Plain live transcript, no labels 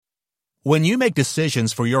When you make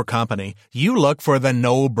decisions for your company, you look for the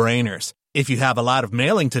no-brainers. If you have a lot of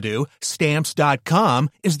mailing to do,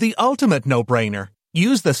 Stamps.com is the ultimate no-brainer.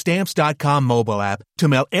 Use the Stamps.com mobile app to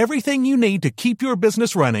mail everything you need to keep your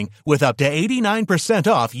business running with up to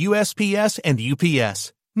 89% off USPS and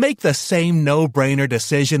UPS. Make the same no-brainer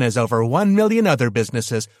decision as over 1 million other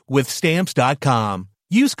businesses with Stamps.com.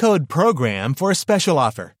 Use code PROGRAM for a special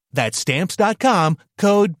offer. That's Stamps.com,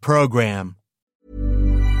 code PROGRAM.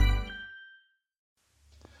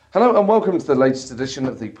 Hello and welcome to the latest edition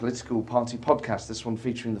of the Political Party Podcast, this one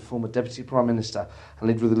featuring the former Deputy Prime Minister and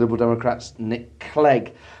leader of the Liberal Democrats, Nick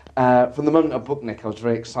Clegg. From the moment I booked Nick, I was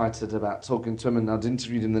very excited about talking to him, and I'd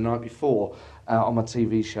interviewed him the night before on my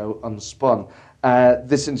TV show Unspun.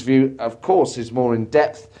 This interview, of course, is more in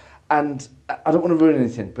depth, and I don't want to ruin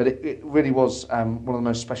anything, but it really was one of the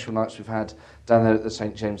most special nights we've had down there at the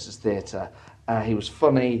St James's Theatre. He was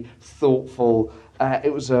funny, thoughtful.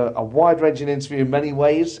 It was a wide-ranging interview in many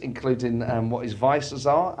ways, including what his vices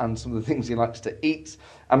are and some of the things he likes to eat,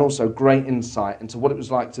 and also great insight into what it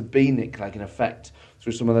was like to be Nick Clegg, in effect,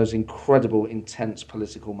 through some of those incredible, intense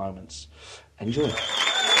political moments. Enjoy.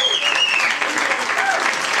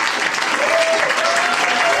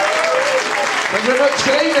 Thank you very much.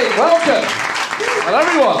 Good evening. Welcome. Hello,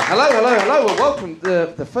 everyone. Hello. Well, welcome.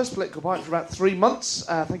 The first Political Party for about 3 months.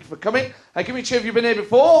 Thank you for coming. Give me a cheer if you've been here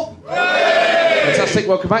before. Yay! Fantastic.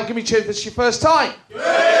 Welcome back. Give me a cheer if this is your first time. Yay!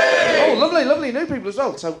 Oh, lovely new people as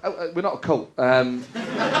well. So we're not a cult.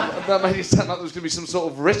 That made it sound like there was going to be some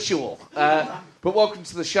sort of ritual. But welcome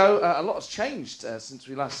to the show. A lot has changed since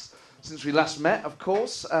we last met. Of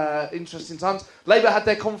course, interesting times. Labour had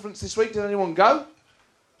their conference this week. Did anyone go?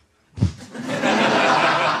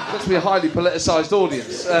 Got to be a highly politicised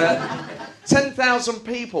audience. 10,000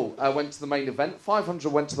 people went to the main event.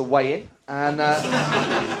 500 went to the weigh-in, and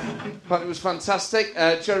it was fantastic.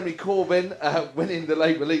 Jeremy Corbyn winning the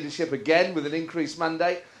Labour leadership again with an increased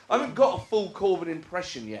mandate. I haven't got a full Corbyn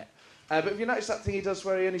impression yet, but have you noticed that thing he does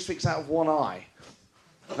where he only speaks out of one eye?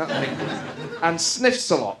 That thing. And sniffs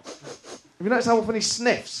a lot. Have you noticed how often he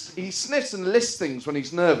sniffs? He sniffs and lists things when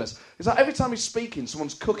he's nervous. It's like every time he's speaking,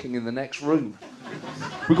 someone's cooking in the next room.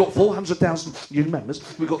 We've got 400,000 new members.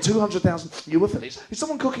 We've got 200,000 new affiliates. Is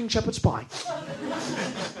someone cooking shepherd's pie?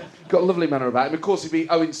 Got a lovely manner about him. Of course, he beat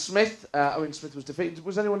Owen Smith. Owen Smith was defeated.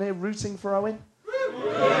 Was anyone here rooting for Owen?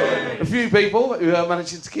 A few people who are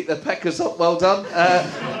managing to keep their peckers up. Well done.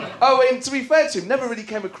 Owen, to be fair to him, never really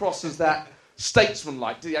came across as that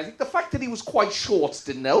statesman-like, did he? I think the fact that he was quite short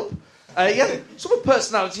didn't help. He had sort of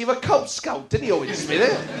personality of a Cub Scout, didn't he, Owen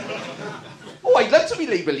Smith? Oh, I'd love to be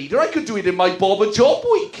Labour leader. I could do it in my Bob Job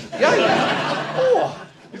week. Yeah. Oh,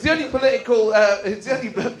 he's the only he's the only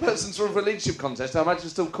person sort of a leadership contest I imagine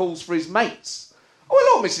still calls for his mates. Oh,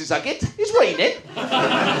 hello, Mrs. Huggett. It's raining.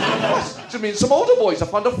 To me and some older boys, I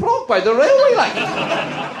found a frog by the railway line.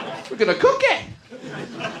 We're going to cook it.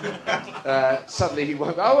 Sadly, he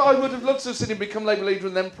won't. I would have loved to have seen him become Labour leader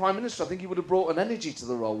and then Prime Minister. I think he would have brought an energy to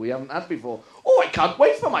the role we haven't had before. Oh, I can't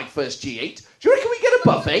wait for my first G8. Do you reckon we get a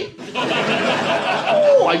buffet?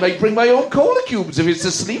 Oh, I may bring my own cola cubes if it's a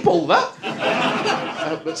sleepover.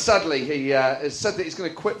 But sadly, he has said that he's going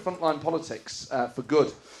to quit frontline politics for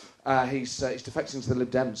good. He's defecting to the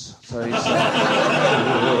Lib Dems. So he's... not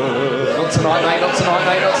tonight, mate, not tonight.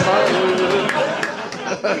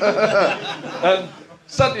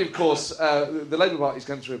 Sadly, of course, the Labour Party is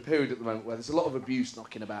going through a period at the moment where there's a lot of abuse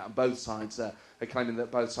knocking about, and both sides are claiming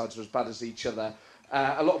that both sides are as bad as each other.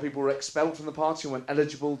 A lot of people were expelled from the party and weren't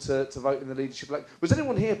eligible to vote in the leadership election. Was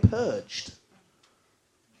anyone here purged?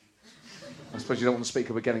 I suppose you don't want to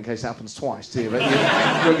speak up again in case it happens twice, do you? But you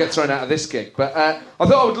won't get thrown out of this gig. But I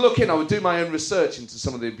thought I would look in, I would do my own research into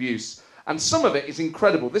some of the abuse. And some of it is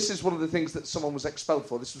incredible. This is one of the things that someone was expelled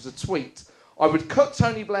for. This was a tweet. I would cut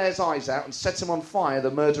Tony Blair's eyes out and set him on fire,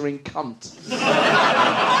 the murdering cunt.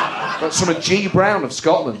 That's from a G. Brown of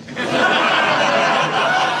Scotland.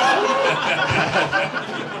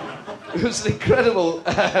 It was an incredible...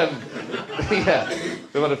 yeah,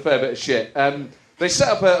 they've had a fair bit of shit. They set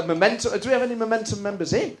up a Momentum... Do we have any Momentum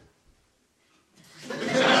members in?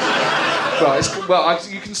 Right,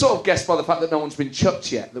 you can sort of guess by the fact that no one's been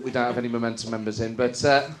chucked yet that we don't have any Momentum members in, but...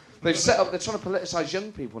 they've set up, they're trying to politicise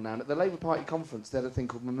young people now. And at the Labour Party conference, they had a thing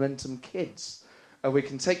called Momentum Kids. We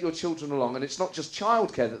can take your children along, and it's not just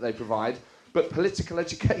childcare that they provide, but political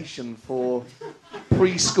education for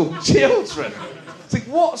preschool children. It's like,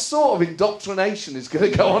 what sort of indoctrination is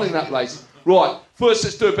going to go on in that place? Right, first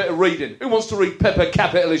let's do a bit of reading. Who wants to read Pepper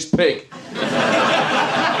Capitalist Pig?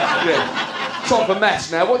 Yeah. Time for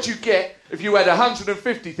maths now. What do you get if you add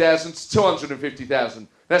 150,000 to 250,000?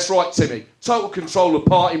 That's right, Timmy. Total control of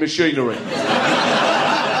party machinery.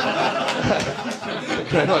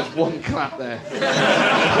 Very nice. One clap there.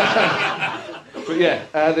 But yeah,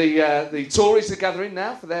 the Tories are gathering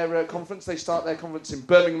now for their conference. They start their conference in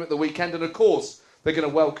Birmingham at the weekend, and of course they're going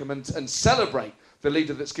to welcome and celebrate the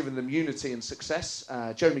leader that's given them unity and success,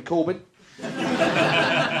 Jeremy Corbyn. We're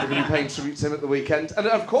going to be paying tribute to him at the weekend. And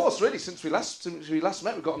of course, really, since we last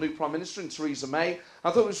met, we've got a new Prime Minister in Theresa May. I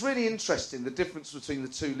thought it was really interesting, the difference between the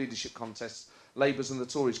two leadership contests, Labour's and the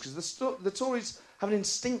Tories, because the Tories have an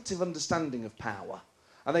instinctive understanding of power.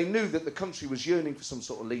 And they knew that the country was yearning for some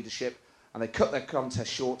sort of leadership, and they cut their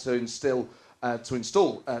contest short to install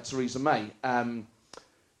Theresa May.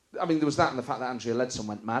 I mean, there was that and the fact that Andrea Leadsom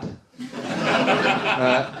went mad.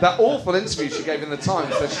 That awful interview she gave in The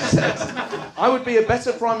Times where she said, I would be a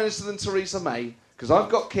better Prime Minister than Theresa May because I've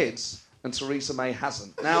got kids and Theresa May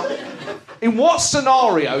hasn't. Now, in what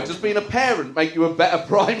scenario does being a parent make you a better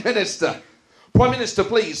Prime Minister? Prime Minister,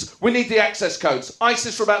 please, we need the access codes.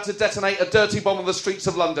 ISIS are about to detonate a dirty bomb on the streets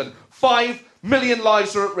of London. 5 million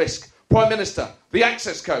lives are at risk. Prime Minister, the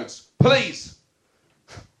access codes, please.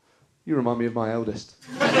 You remind me of my eldest.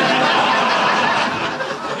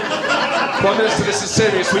 Prime Minister, this is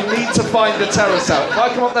serious. We need to find the terror cell. If I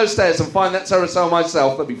come up those stairs and find that terror cell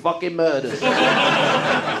myself, there'll be fucking murders.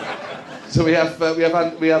 So we have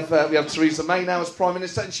Theresa May now as Prime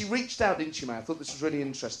Minister, and she reached out, didn't she, May? I thought this was really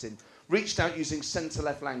interesting. Reached out using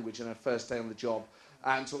centre-left language in her first day on the job,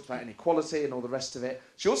 and talked about inequality and all the rest of it.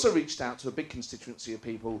 She also reached out to a big constituency of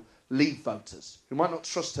people, Leave voters, who might not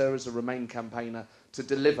trust her as a Remain campaigner to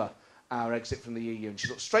deliver our exit from the EU. And she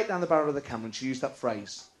looked straight down the barrel of the camera and she used that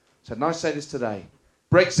phrase. Said, and I say this today,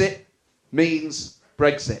 Brexit means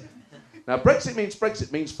Brexit. Now, Brexit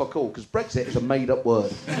means fuck all, because Brexit is a made-up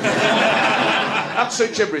word.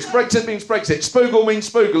 Absolute gibberish. Brexit means Brexit. Spoogle means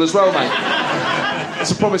Spoogle as well, mate.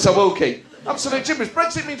 That's a promise I will keep. Absolute gibberish.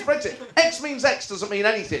 Brexit means Brexit. X means X doesn't mean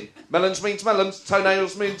anything. Melons means melons.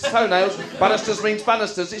 Toenails means toenails. Banisters means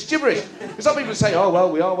banisters. It's gibberish. It's like people say, oh,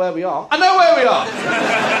 well, we are where we are. I know where we are.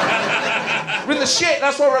 We're in the shit.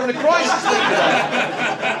 That's why we're having a crisis today.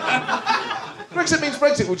 Brexit means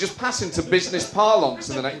Brexit. We'll just pass into business parlance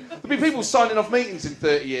in the next... There'll be people signing off meetings in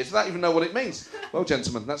 30 years without even know what it means. Well,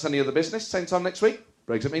 gentlemen, that's any other business. Same time next week.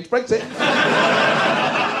 Brexit means Brexit.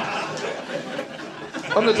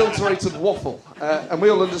 Unadulterated waffle. And we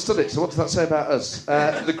all understood it, so what does that say about us?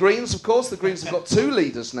 The Greens, of course. The Greens have got two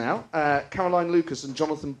leaders now, Caroline Lucas and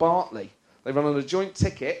Jonathan Bartley. They run on a joint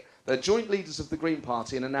ticket. They're joint leaders of the Green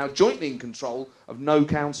Party and are now jointly in control of no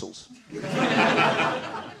councils.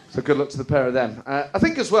 So good luck to the pair of them. I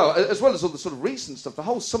think as well as all the sort of recent stuff, the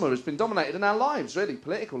whole summer has been dominated in our lives, really,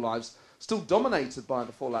 political lives, still dominated by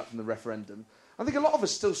the fallout from the referendum. I think a lot of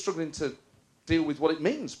us still struggling to deal with what it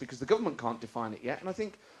means because the government can't define it yet. And I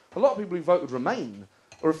think a lot of people who voted Remain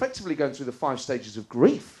are effectively going through the 5 stages of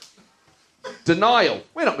grief. Denial.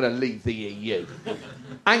 We're not going to leave the EU.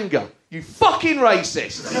 Anger. You fucking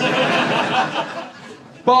racists.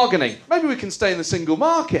 Bargaining. Maybe we can stay in the single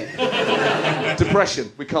market.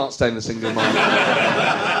 Depression. We can't stay in the single market.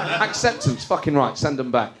 Acceptance. Fucking right. Send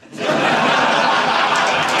them back.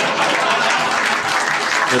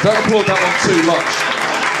 Don't applaud that one too much.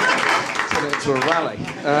 Turn it into a rally.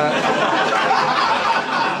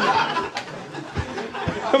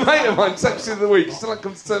 A mate of mine texted the week, still hasn't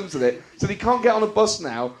come to terms with it, said he can't get on a bus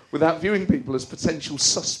now without viewing people as potential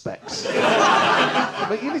suspects.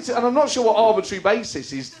 But you need to, and I'm not sure what arbitrary basis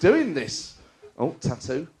he's doing this. Oh,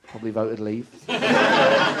 tattoo, probably voted Leave.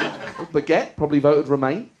 Oh, baguette, probably voted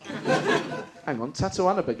Remain. Hang on, tattoo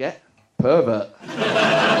and a baguette, pervert.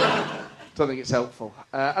 Don't think it's helpful.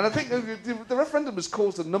 And I think the referendum has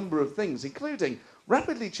caused a number of things, including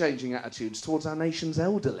rapidly changing attitudes towards our nation's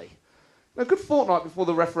elderly. Now, a good fortnight before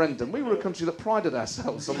the referendum, we were a country that prided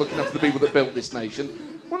ourselves on looking after the people that built this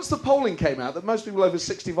nation. Once the polling came out that most people over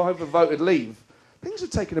 65 have voted Leave, things have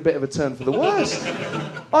taken a bit of a turn for the worst.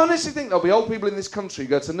 I honestly think there'll be old people in this country who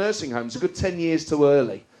go to nursing homes a good 10 years too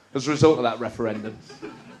early as a result of that referendum.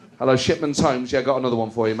 Hello, Shipman's Homes. Yeah, I got another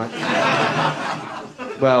one for you, mate.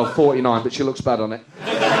 Well, 49, but she looks bad on it.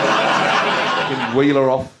 Fucking wheel her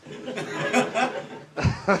off.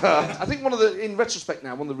 I think in retrospect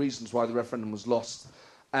now, one of the reasons why the referendum was lost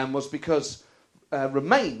was because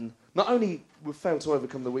Remain not only failed to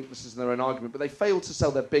overcome the weaknesses in their own argument, but they failed to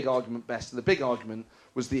sell their big argument best. And the big argument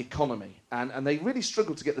was the economy. And they really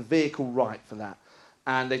struggled to get the vehicle right for that.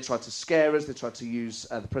 And they tried to scare us. They tried to use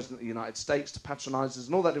the President of the United States to patronise us,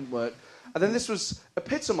 and all that didn't work. And then this was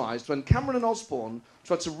epitomised when Cameron and Osborne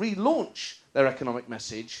tried to relaunch their economic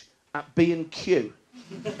message at B&Q.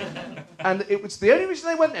 And it was the only reason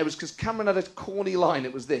they went there was because Cameron had a corny line.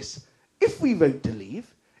 It was this: if we vote to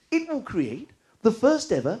leave, it will create the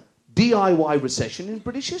first ever DIY recession in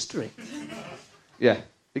British history. Yeah,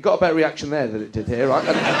 it got a better reaction there than it did here, right?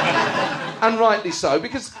 And rightly so,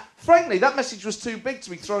 because frankly, that message was too big to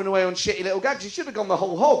be thrown away on shitty little gags. You should have gone the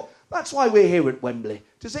whole hog. That's why we're here at Wembley,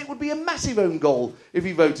 to say it would be a massive own goal if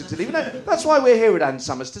he voted to leave. No, that's why we're here at Ann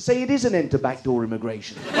Summers, to say it is an end to backdoor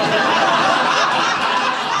immigration.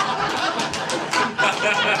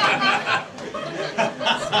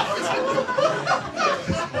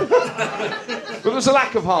 But there was a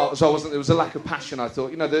lack of heart as well, wasn't there? There was a lack of passion, I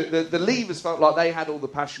thought. You know, the Leavers felt like they had all the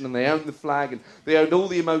passion and they owned the flag and they owned all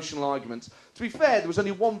the emotional arguments. To be fair, there was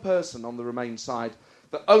only one person on the Remain side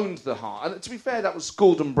that owned the heart. And to be fair, that was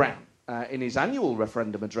Gordon Brown in his annual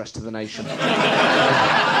referendum address to the nation.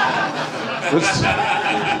 Was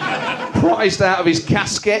prized out of his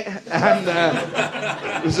casket and there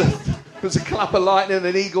was a clap of lightning and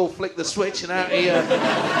an eagle flicked the switch and out he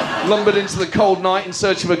lumbered into the cold night in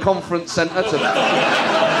search of a conference centre to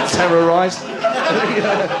terrorise.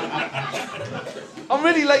 I'm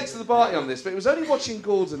really late to the party on this, but it was only watching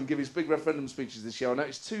Gordon give his big referendum speeches this year I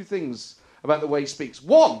noticed two things about the way he speaks.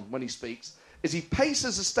 One, when he speaks, is he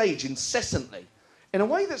paces the stage incessantly in a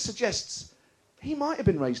way that suggests he might have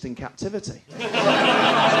been raised in captivity.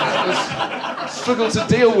 Struggled to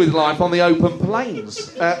deal with life on the open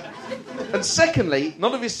plains. And secondly,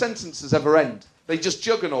 none of his sentences ever end. They just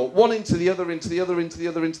juggernaut, one into the other, into the other, into the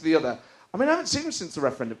other, into the other. I mean, I haven't seen him since the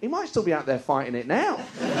referendum. He might still be out there fighting it now.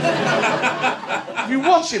 If you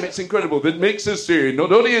watch him, it's incredible. That makes us see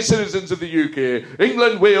not only as citizens of the UK,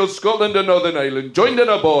 England, Wales, Scotland and Northern Ireland joined in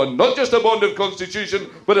a bond, not just a bond of constitution,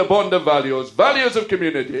 but a bond of values. Values of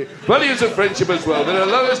community, values of friendship as well, that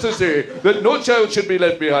allow us to say that no child should be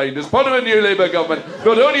left behind as part of a new Labour government,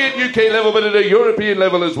 not only at UK level, but at a European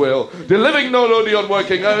level as well. Delivering not only on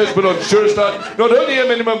working hours, but on Sure Start, not only a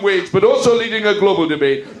minimum wage, but also leading a global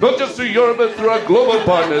debate, not just through Europe, but through our global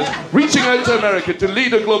partners, reaching out to America to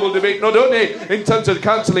lead a global debate, not only in terms of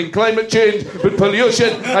cancelling climate change, but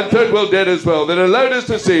pollution and third world debt as well, that allowed us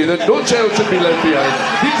to say that no child should be left behind.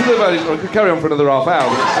 These are the values. I could carry on for another half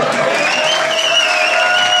hour.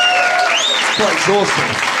 It's quite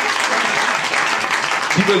exhausting.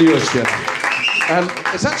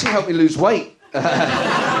 It's actually helped me lose weight.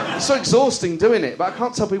 It's so exhausting doing it, but I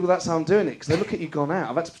can't tell people that's how I'm doing it because they look at you gone out.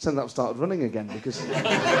 I've had to pretend that I've started running again because people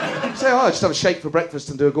say, I just have a shake for breakfast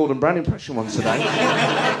and do a Gordon Brown impression once a day.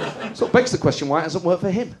 So it begs the question why it hasn't worked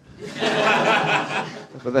for him.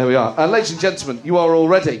 But there we are. Ladies and gentlemen, you are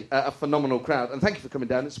already a phenomenal crowd, and thank you for coming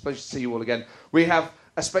down. It's a pleasure to see you all again. We have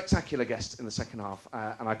a spectacular guest in the second half,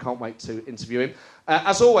 and I can't wait to interview him.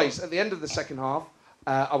 As always, at the end of the second half,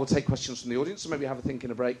 I will take questions from the audience, so maybe have a think in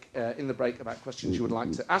the break about questions you would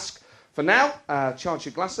like to ask. For now, charge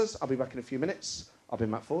your glasses. I'll be back in a few minutes. I'll be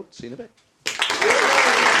Matt Ford. See you in a bit.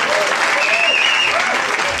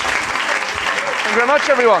 Thank you very much,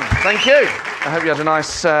 everyone. Thank you. I hope you had a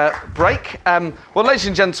nice break. Well, ladies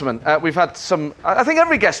and gentlemen, we've had some... I think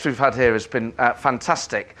every guest we've had here has been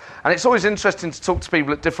fantastic. And it's always interesting to talk to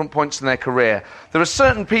people at different points in their career. There are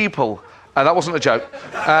certain people... that wasn't a joke.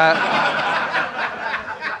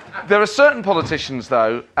 There are certain politicians,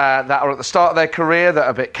 though, that are at the start of their career that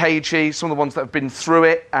are a bit cagey, some of the ones that have been through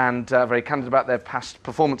it and very candid about their past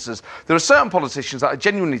performances. There are certain politicians that I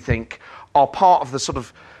genuinely think are part of the sort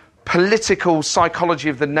of political psychology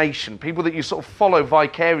of the nation, people that you sort of follow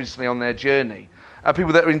vicariously on their journey,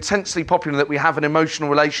 people that are intensely popular, that we have an emotional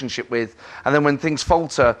relationship with, and then when things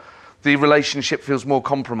falter, the relationship feels more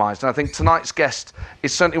compromised. And I think tonight's guest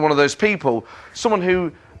is certainly one of those people, someone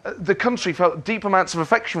who the country felt deep amounts of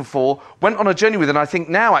affection for, went on a journey with, and I think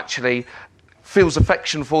now actually feels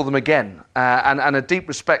affection for them again, and a deep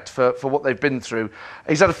respect for what they've been through.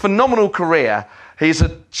 He's had a phenomenal career. He's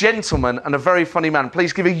a gentleman and a very funny man.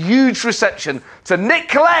 Please give a huge reception to Nick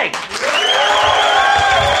Clegg.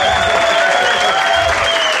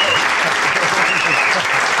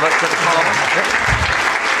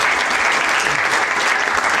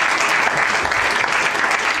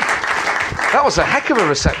 That was a heck of a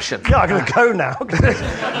reception. Yeah, I'm going to go now.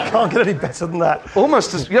 Can't get any better than that.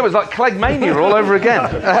 Almost as... Yeah, it was like Clegg Mania all over again.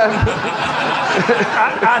 And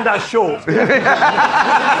as short.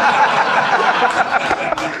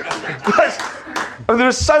 There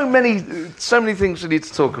are so many things we need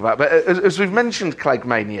to talk about. But as we've mentioned Clegg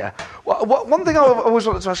Mania, one thing I always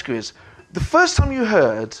wanted to ask you is, the first time you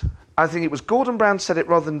heard... I think it was Gordon Brown said it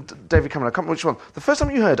rather than David Cameron. I can't remember which one. The first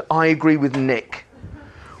time you heard, I agree with Nick...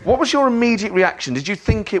 What was your immediate reaction? Did you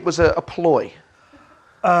think it was a ploy?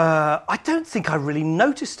 I don't think I really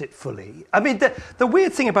noticed it fully. I mean, the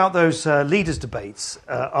weird thing about those leaders' debates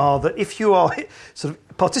are that if you are sort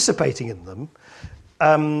of participating in them,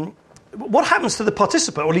 what happens to the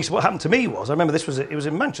participant, or at least what happened to me was, I remember it was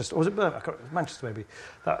in Manchester, or was it Birmingham? It was Manchester maybe,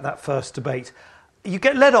 that first debate. You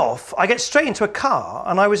get led off, I get straight into a car,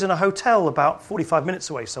 and I was in a hotel about 45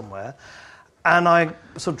 minutes away somewhere, and I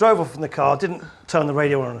sort of drove off in the car, didn't turn the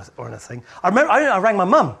radio on or anything. I remember I rang my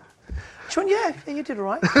mum. She went, yeah, you did all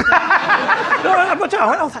right. I went,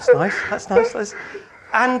 oh, that's nice.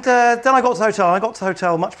 And then I got to the hotel, and I got to the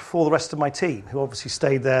hotel much before the rest of my team, who obviously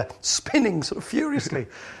stayed there spinning sort of furiously.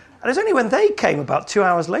 And it's only when they came about 2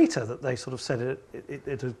 hours later that they sort of said it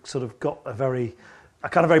had sort of got a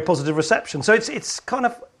kind of very positive reception. So it's kind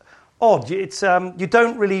of odd. It's you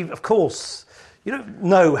don't really, of course, you don't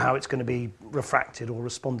know how it's going to be refracted or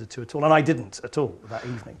responded to at all, and I didn't at all that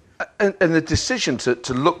evening. And the decision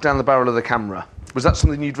to look down the barrel of the camera, was that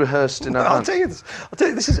something you'd rehearsed in advance? I'll tell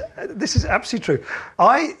you, this is absolutely true.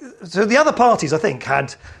 So the other parties, I think,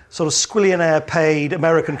 had sort of squillionaire paid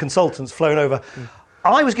American consultants flown over.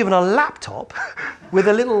 I was given a laptop with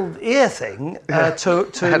a little ear thing to a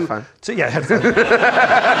headphone. Headphone.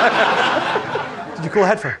 Did you call it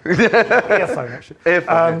headphone? Earphone, actually.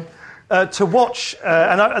 Earphone. To watch,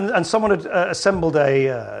 and someone had assembled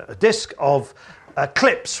a disc of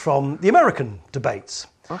clips from the American debates.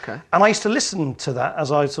 Okay. And I used to listen to that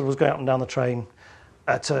as I sort of was going up and down the train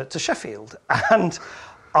to Sheffield. And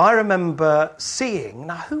I remember seeing,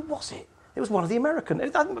 now who was it? It was one of the American,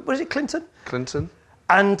 was it Clinton? Clinton.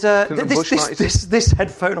 And this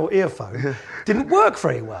headphone or earphone didn't work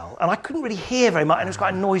very well. And I couldn't really hear very much. And it was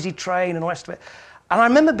quite a noisy train and all the rest of it. And I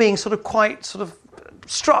remember being quite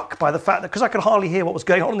struck by the fact that, because I could hardly hear what was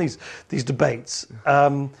going on in these debates,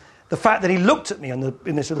 the fact that he looked at me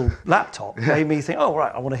in this little laptop made me think, oh,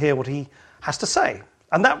 right, I want to hear what he has to say.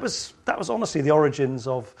 And that was honestly the origins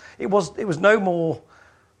of... It was no more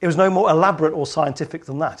elaborate or scientific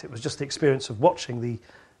than that. It was just the experience of watching the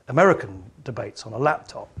American debates on a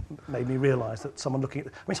laptop made me realise that someone looking at...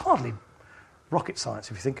 it's hardly rocket science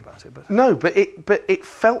if you think about it. But no, but it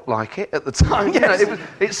felt like it at the time. Yes.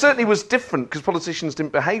 It certainly was different because politicians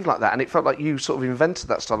didn't behave like that, and it felt like you sort of invented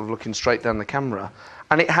that style of looking straight down the camera,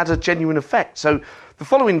 and it had a genuine effect. So the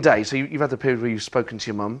following day, so you've had the period where you've spoken to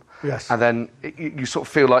your mum, yes, and then you sort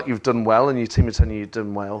of feel like you've done well, and your team are telling you you've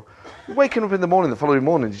done well. Waking up in the morning, the following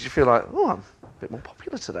morning, did you feel like, oh, I'm a bit more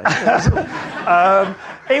popular today?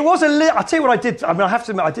 It was a little... I'll tell you what I did. I mean, I have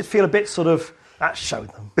to admit, I did feel a bit sort of... That showed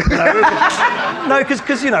them. No,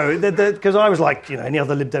 because I was like, any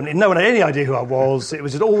other Lib Dem. No one had any idea who I was. It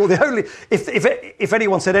was all the only... If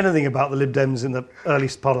anyone said anything about the Lib Dems in the early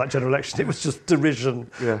part of that general election, it was just derision,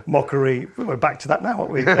 mockery. We're back to that now,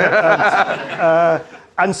 aren't we?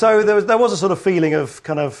 And so there was a sort of feeling of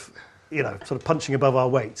kind of, sort of punching above our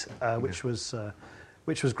weight, which was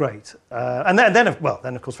great. And then of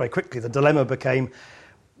course, very quickly the dilemma became.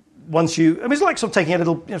 It's like sort of taking a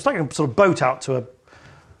little, it's like a sort of boat out to a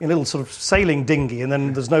little sort of sailing dinghy, and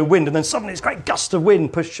then there's no wind, and then suddenly this great gust of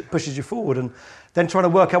wind pushes you forward, and then trying to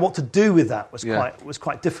work out what to do with that was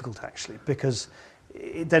quite difficult actually, because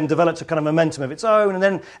it then developed a kind of momentum of its own. And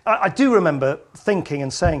then I do remember thinking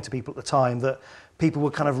and saying to people at the time that people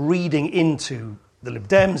were kind of reading into the Lib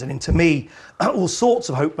Dems and into me all sorts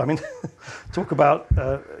of hope. I mean, talk about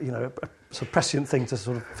a sort of prescient thing to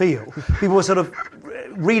sort of feel. People were sort of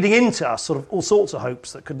reading into us sort of all sorts of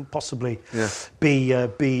hopes that couldn't possibly be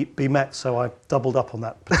met. So I doubled up on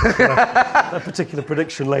that particular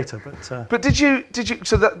prediction later. But did you?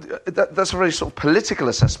 So that's a very sort of political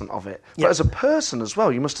assessment of it. But as a person as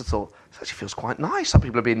well, you must have thought this actually feels quite nice. Some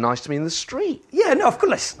people are being nice to me in the street. Yeah, no, of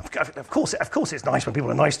course, it's nice when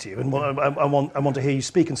people are nice to you and want to hear you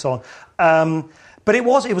speak and so on. But it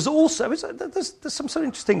was also there's some sort of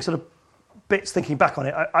interesting sort of bits thinking back on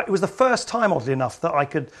it. It was the first time, oddly enough, that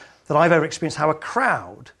I've ever experienced how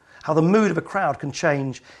the mood of a crowd can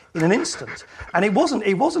change in an instant. And it wasn't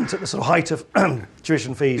at the sort of height of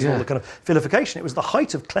tuition fees and all the kind of vilification. It was the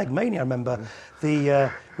height of Clegg mania. I remember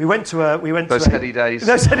we went to those heady days.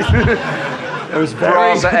 It was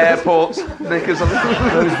bras at airports, knickers on.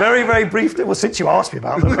 It was very, very brief. Well, since you asked me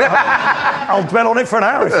about them, I'll dwell on it for an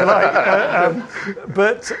hour if you like.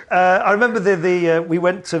 But I remember we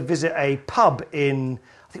went to visit a pub in,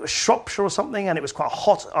 I think it was Shropshire or something, and it was quite a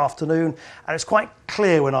hot afternoon, and it's quite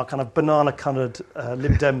clear when our kind of banana-coloured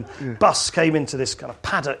Lib Dem bus came into this kind of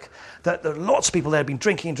paddock that there were lots of people there had been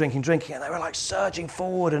drinking, and they were like surging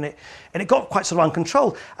forward, and it got quite sort of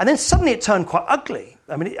uncontrolled. And then suddenly it turned quite ugly.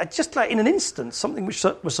 I mean, just like in an instant, something which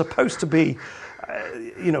was supposed to be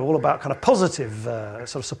all about kind of positive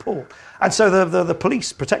sort of support. And so the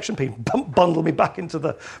police protection people bundled me back into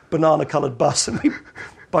the banana-coloured bus and we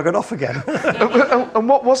buggered off again. And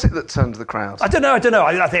what was it that turned the crowd? I don't know. I don't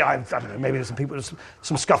know. Maybe there's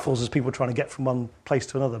some scuffles as people were trying to get from one place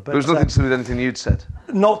to another. But there was nothing to do with anything you'd said?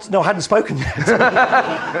 No, I hadn't spoken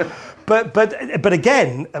yet. But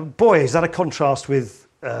again, boy, is that a contrast with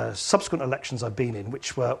subsequent elections I've been in,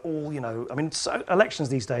 which were all, elections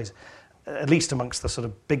these days, at least amongst the sort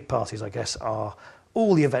of big parties, I guess, are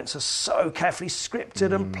all the events are so carefully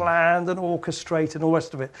scripted and planned and orchestrated and all the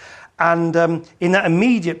rest of it. And in that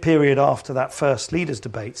immediate period after that first leaders'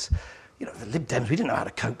 debates, the Lib Dems, we didn't know how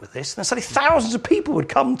to cope with this. And suddenly thousands of people would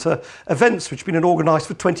come to events which had been organised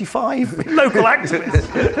for 25 local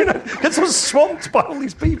activists. Get sort of swamped by all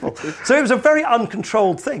these people. So it was a very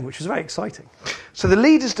uncontrolled thing, which was very exciting. So the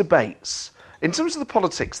leaders' debates, in terms of the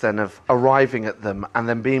politics then of arriving at them and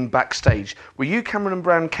then being backstage, were you, Cameron and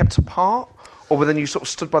Brown, kept apart? Or were then you sort of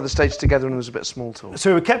stood by the stage together and there was a bit of small talk?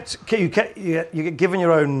 So you get given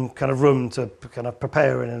your own kind of room to kind of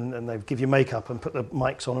prepare in, and they give you makeup and put the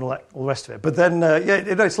mics on and all the rest of it. But then,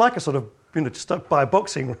 it's like a sort of, just up by a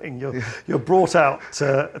boxing ring. You're brought out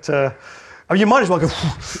to you might as well go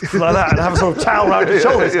like that and have a sort of towel around your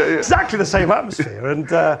shoulders. Exactly the same atmosphere. And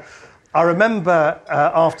I remember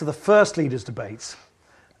after the first leaders' debates,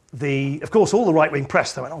 of course, all the right-wing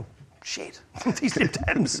press, they went, oh, shit, these Lib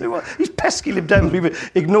Dems, these pesky Lib Dems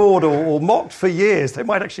we've ignored or mocked for years, they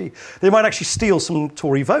might actually steal some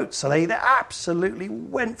Tory votes. So they absolutely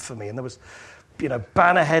went for me. And there was,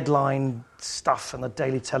 banner headline stuff in the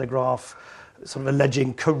Daily Telegraph, sort of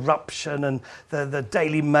alleging corruption, and the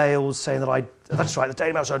Daily Mail's saying that that's right, the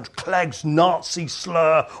Daily Mail said Clegg's Nazi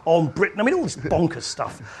slur on Britain. I mean, all this bonkers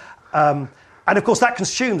stuff. And of course, that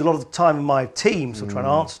consumed a lot of the time of my team, sort of trying to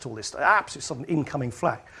answer to all this absolute sort of incoming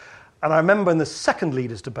flak. And I remember in the second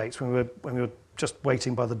leaders' debates, when we were just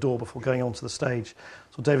waiting by the door before going onto the stage,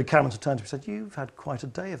 so David Cameron turned to me and said, "You've had quite a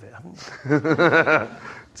day of it, haven't you?"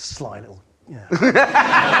 Sly little, yeah.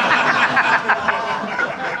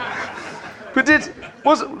 But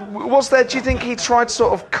was there, do you think he tried to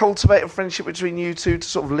sort of cultivate a friendship between you two to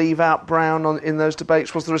sort of leave out Brown in those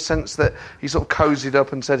debates? Was there a sense that he sort of cozied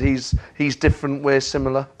up and said he's different, we're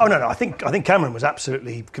similar? Oh, no, I think Cameron was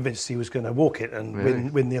absolutely convinced he was going to walk it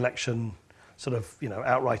and win the election sort of,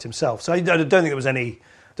 outright himself. So I don't think there was any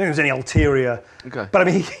ulterior. Okay. But I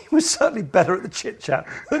mean, he was certainly better at the chit-chat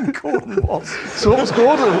than Gordon was. So what was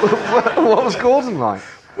Gordon like?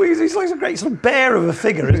 Well, he's like a great sort of bear of a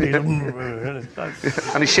figure, isn't he? And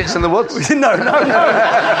he shits in the woods? No.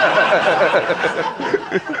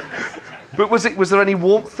 But was there any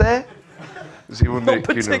warmth there? Not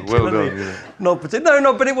particularly. No, but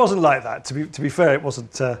it wasn't like that. To be fair, it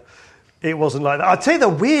wasn't like that. I'll tell you the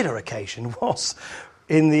weirder occasion was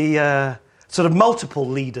in the sort of multiple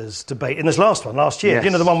leaders debate in this last year.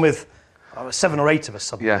 Yes. The one with 7 or 8 of us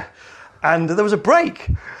suddenly. Yeah. And there was a break.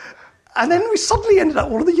 And then we suddenly ended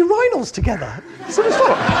up all of the urinals together. So it's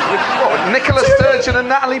what, Nicola Sturgeon and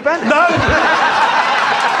Natalie Bennett? No.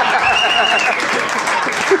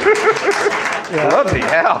 Bloody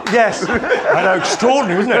hell. Yes. I know,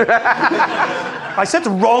 extraordinary, wasn't it? I said the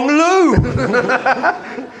wrong Lou.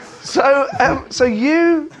 So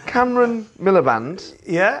you, Cameron Miliband.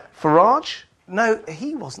 Yeah. Farage? No,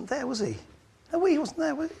 he wasn't there, was he? No, he wasn't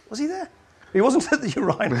there. Was he there? He wasn't at the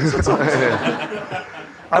urinals.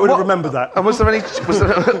 I would have remembered that. And was there any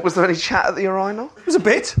chat at the urinal? It was a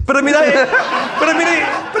bit, but I mean,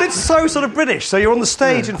 but it's so sort of British. So you're on the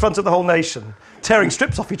stage in front of the whole nation, tearing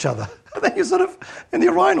strips off each other, and then you're sort of in the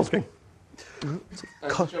urinals going,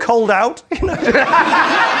 cold out,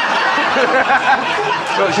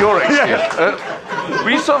 That's your excuse. Yeah.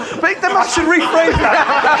 Were you sort of big? I should rephrase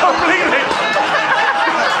that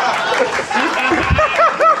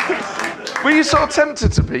completely. Were you sort of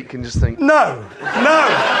tempted to peek and just think? No.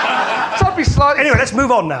 So I'd be slightly. Anyway, let's move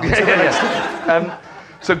on now.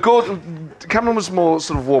 So Cameron was more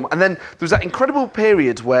sort of warm, and then there was that incredible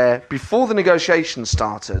period where, before the negotiations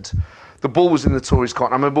started, the ball was in the Tories'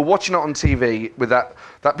 court. I remember watching it on TV with that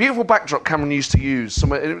beautiful backdrop Cameron used to use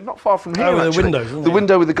somewhere not far from here. The window, the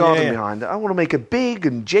window with the garden behind it. I want to make a big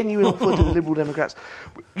and genuine push to the Liberal Democrats.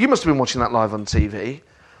 You must have been watching that live on TV.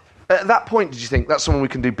 At that point, did you think that's someone we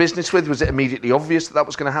can do business with? Was it immediately obvious that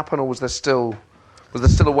was going to happen, or was there still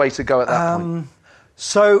a way to go at that point?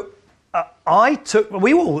 So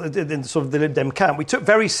we all in sort of the Lib Dem camp, we took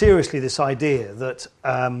very seriously this idea that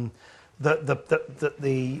and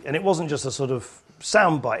it wasn't just a sort of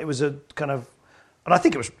soundbite. It was a kind of, and I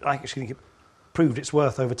actually think it proved its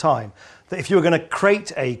worth over time. That if you were going to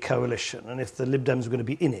create a coalition, and if the Lib Dems were going to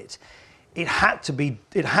be in it, it had to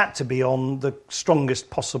be on the strongest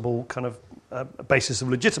possible kind of basis of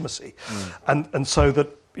legitimacy, and so that,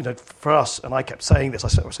 you know, for us, and I kept saying this, I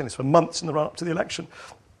was saying this for months in the run-up to the election,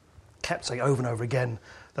 kept saying over and over again,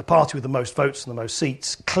 the party with the most votes and the most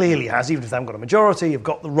seats clearly has, even if they haven't got a majority, have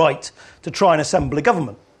got the right to try and assemble a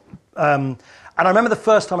government. And I remember the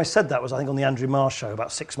first time I said that was, I think, on the Andrew Marr show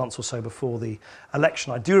about 6 months or so before the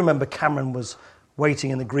election. I do remember Cameron was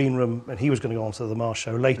waiting in the green room, and he was going to go on to the Marr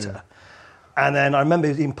show later. Yeah. And then I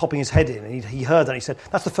remember him popping his head in, and he heard that, and he said,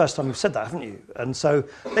 "That's the first time you've said that, haven't you?" And so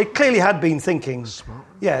they clearly had been thinking,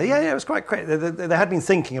 it was quite great. They had been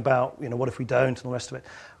thinking about, you know, what if we don't, and all the rest of it.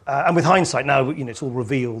 And with hindsight now, you know, it's all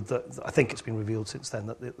revealed that, I think it's been revealed since then,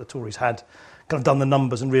 that the Tories had kind of done the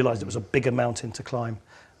numbers and realised it was a bigger mountain to climb,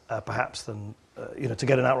 perhaps, than, you know, to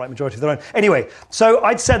get an outright majority of their own. Anyway, so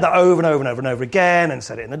I'd said that over and over and over and over again, and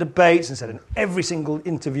said it in the debates, and said it in every single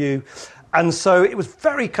interview. And so it was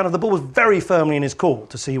very kind of, the ball was very firmly in his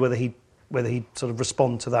court to see whether he'd sort of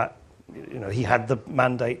respond to that. You know, he had the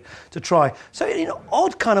mandate to try. So in an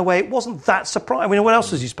odd kind of way, it wasn't that surprising. I mean, what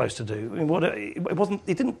else was he supposed to do? I mean,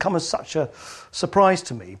 it didn't come as such a surprise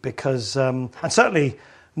to me because, and certainly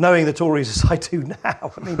knowing the Tories as I do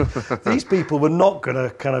now, I mean, these people were not going to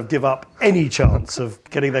kind of give up any chance of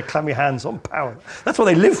getting their clammy hands on power. That's what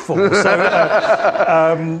they live for.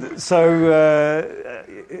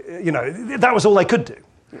 You know, that was all they could do,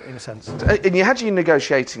 in a sense. And you had your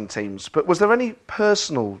negotiating teams, but was there any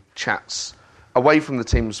personal chats away from the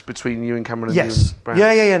teams between you and Cameron and you and Brown?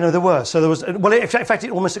 Yeah, no, there were. So there was, well, in fact,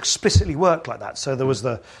 it almost explicitly worked like that. So there was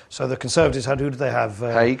the Conservatives had, who did they have?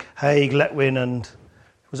 Haig, Letwin, and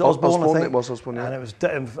was it Osborne, I think? It was Osborne, yeah. And it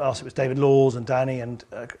was David Laws and Danny and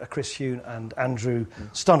Chris Huhne and Andrew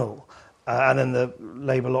Stunnell. And then the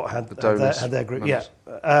Labour lot had their group. Members.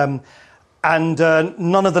 Yeah. And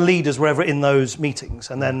none of the leaders were ever in those meetings.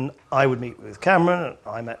 And then I would meet with Cameron, and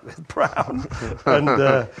I met with Brown. And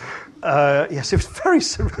yes, it was very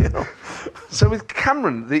surreal. So with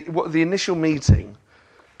Cameron, the initial meeting,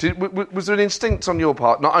 was there an instinct on your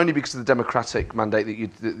part, not only because of the democratic mandate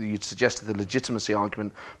that you'd suggested, the legitimacy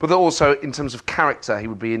argument, but that also in terms of character, he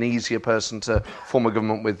would be an easier person to form a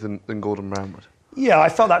government with than Gordon Brown would? Yeah, I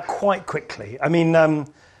felt that quite quickly. I mean,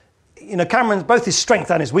 you know, Cameron's both his strength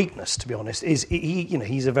and his weakness, to be honest, is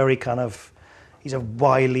he's a very kind of, he's a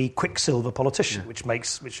wily, quicksilver politician, which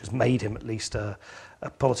has made him at least a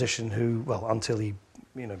politician who, well, until he,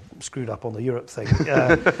 you know, screwed up on the Europe thing,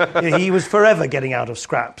 he was forever getting out of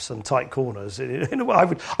scraps and tight corners.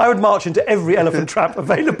 I would march into every elephant trap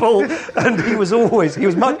available, and he was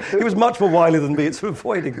much more wily than me at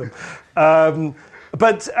avoiding them.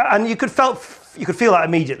 But you could feel that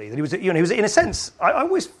immediately, that he was in a sense. I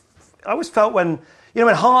always felt when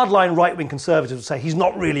hardline right-wing conservatives would say he's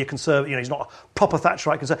not really a conservative, you know, he's not a proper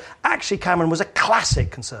Thatcherite conservative. Actually, Cameron was a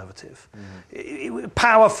classic conservative.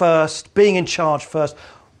 Power first, being in charge first.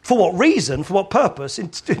 For what reason? For what purpose?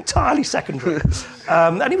 Entirely secondary.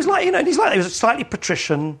 And he was like, he was a slightly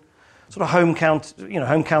patrician, sort of home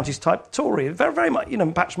counties type Tory. Very, very much,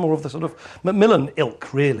 perhaps more of the sort of Macmillan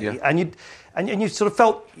ilk, really. Yeah. And you sort of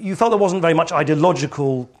felt there wasn't very much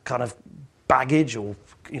ideological kind of baggage or,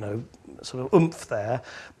 sort of oomph there,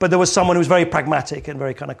 but there was someone who was very pragmatic and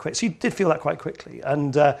very kind of quick. So you did feel that quite quickly.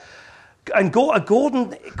 And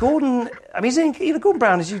Gordon, I mean, Gordon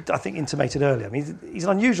Brown, as you I think intimated earlier, I mean, he's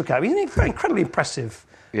an unusual character. He's incredibly impressive.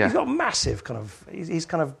 Yeah. He's got massive kind of, his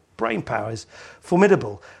kind of brain power is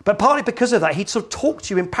formidable. But partly because of that, he'd sort of talk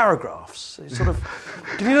to you in paragraphs. Sort of,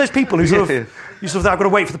 do you know those people who sort of, you sort of, I've got to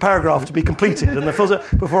wait for the paragraph to be completed, and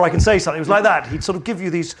before I can say something. It was like that. He'd sort of give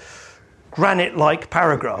you these granite-like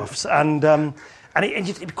paragraphs, and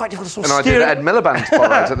it'd be quite difficult to sort of steer. And I did Ed Miliband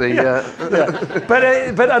at the...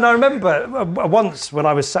 But I remember once when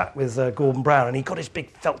I was sat with Gordon Brown, and he got his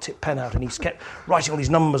big felt-tip pen out, and he kept writing all these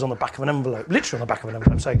numbers on the back of an envelope, literally on the back of an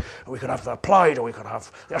envelope, saying, we could have the Plaid, or we could have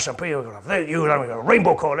the SNP, or we could have the we could have a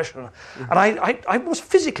Rainbow Coalition. And I was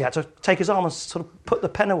physically had to take his arm and sort of put the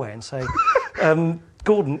pen away and say...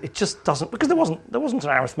 Gordon, it just doesn't, because there wasn't an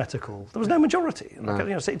arithmetical, there was no majority.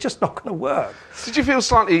 No. So it's just not going to work. Did you feel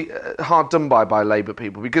slightly hard done by Labour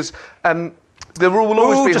people? Because there will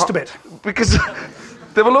always be... just a bit. Because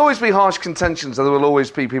there will always be harsh contentions, and there will always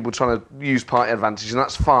be people trying to use party advantage, and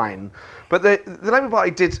that's fine. But the Labour Party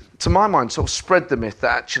did, to my mind, sort of spread the myth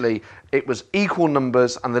that actually it was equal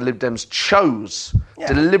numbers and the Lib Dems chose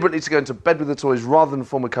deliberately to go into bed with the Tories rather than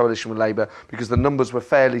form a coalition with Labour because the numbers were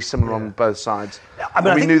fairly similar on both sides.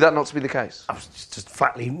 We knew that not to be the case. It's just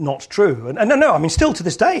flatly not true. And no, I mean, still to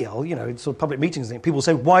this day, in sort of public meetings, people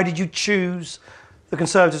say, why did you choose the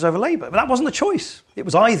Conservatives over Labour. But that wasn't the choice. It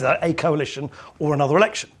was either a coalition or another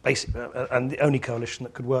election, basically, and the only coalition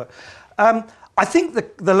that could work. I think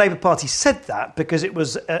the Labour Party said that because it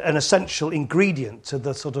was an essential ingredient to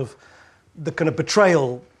the sort of the kind of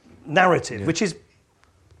betrayal narrative, which is,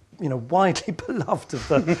 widely beloved of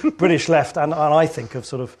the British left, and I think of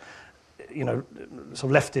sort of,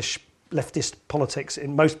 sort of leftist politics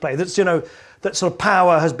in most places. That's, that sort of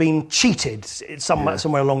power has been cheated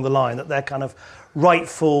somewhere along the line, that their kind of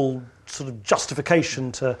rightful sort of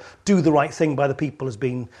justification to do the right thing by the people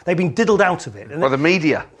they've been diddled out of it. Well, the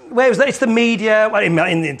media. Well, it's the media. Well,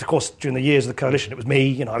 of course, during the years of the coalition, it was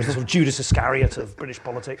me. I was the sort of Judas Iscariot of British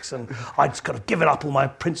politics, and I'd kind of given up all my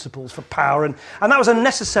principles for power, and that was a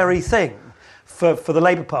necessary thing for the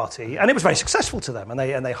Labour Party, and it was very successful to them,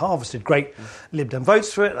 and they harvested great Lib Dem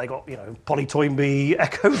votes for it. They got, Polly Toynbee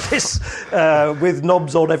echoed this with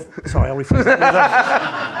knobs on. Sorry, I'll rephrase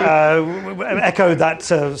that. Echoed that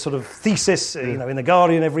sort of thesis, in the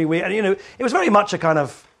Guardian every week, and it was very much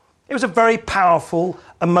it was a very powerful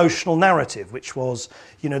emotional narrative, which was,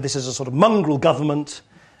 this is a sort of mongrel government,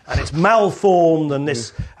 and it's malformed, and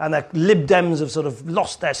and the Lib Dems have sort of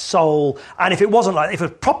lost their soul. And if it wasn't if it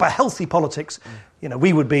was proper healthy politics,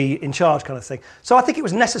 we would be in charge, kind of thing. So I think it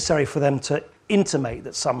was necessary for them to intimate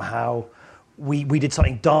that somehow we did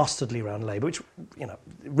something dastardly around Labour, which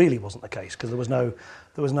really wasn't the case, because there was no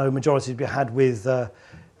majority to be had with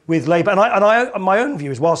Labour. And my own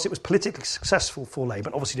view is, whilst it was politically successful for Labour,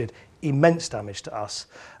 and obviously did immense damage to us,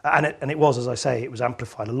 and it was, as I say, it was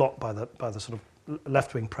amplified a lot by the sort of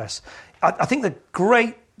left-wing press. I think the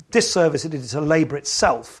great disservice it did to Labour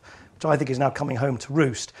itself, which I think is now coming home to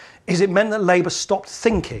roost, is it meant that Labour stopped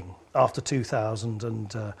thinking after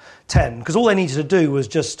 2010, because all they needed to do was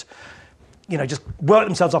just work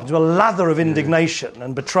themselves up into a lather of indignation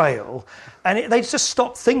and betrayal, and they just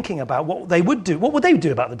stopped thinking about what they would do. What would they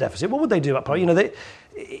do about the deficit? What would they do about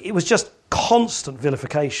it was just constant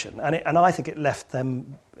vilification, and I think it left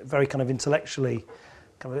them very kind of intellectually.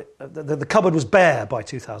 The cupboard was bare by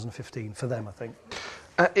 2015 for them, I think.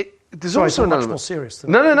 There's also an element. More serious.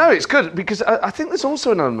 No, it's good, because I think there's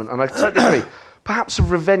also an element, and I totally agree, perhaps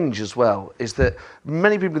of revenge as well, is that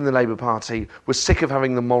many people in the Labour Party were sick of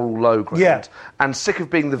having the moral low ground and sick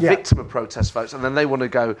of being the victim of protest votes, and then they want to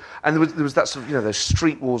go, and there was that sort of, those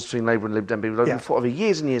street wars between Labour and Lib Dem people who fought over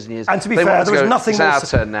years and years and years. And to be fair, there was nothing more...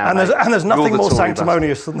 It's our turn now, and there's nothing more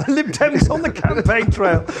sanctimonious than the Lib Dems on the campaign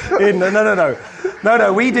trail.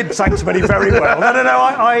 No, we did sanctimony very well.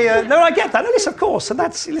 I get that. No, listen, of course, and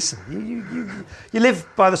that's, you live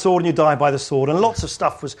by the sword and you die by the sword, and lots of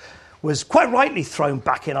stuff was quite rightly thrown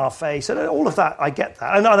back in our face, and all of that, I get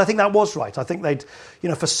that. And I think that was right. I think they'd,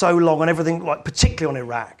 for so long on everything, like particularly on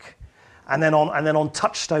Iraq, and then on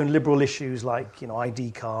touchstone liberal issues like,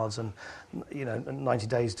 ID cards and, 90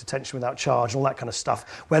 days detention without charge and all that kind of stuff,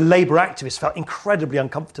 where Labour activists felt incredibly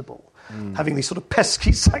uncomfortable having these sort of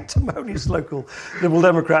pesky, sanctimonious local Liberal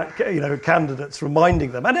Democrat, candidates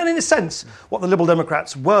reminding them. And then, in a sense, what the Liberal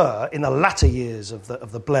Democrats were in the latter years of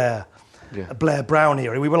the Blair Brown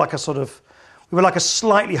era, we were like a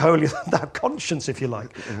slightly holier than thou conscience, if you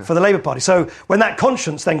like, for the Labour Party. So when that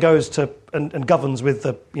conscience then goes to and governs with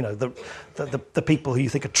the people who you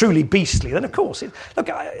think are truly beastly, then of course,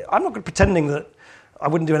 I'm not pretending that I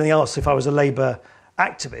wouldn't do anything else if I was a Labour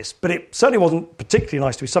activist, but it certainly wasn't particularly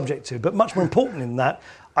nice to be subject to. But much more important than that,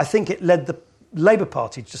 I think it led the Labour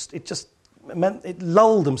Party meant it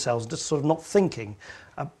lulled themselves just sort of not thinking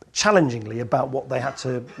challengingly about what they had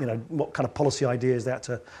to, what kind of policy ideas they had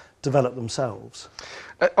to develop themselves.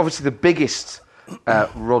 Obviously, the biggest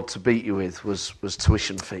rod to beat you with was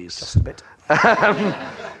tuition fees. Just a bit.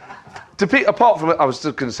 Apart from it, I was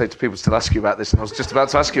still going to say, do people still ask you about this? And I was just about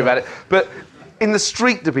to ask you about it. But in the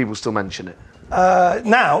street, do people still mention it?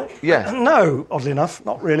 Now? Yeah. No, oddly enough,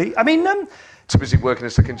 not really. I mean... too busy working a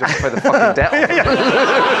second job to pay the fucking debt off.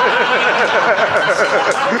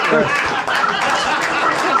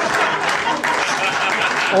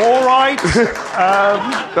 All right.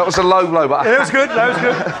 That was a low blow, but... It was good. That was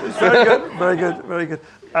good. It was very good. Very good.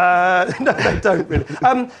 No, they don't really.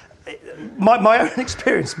 My own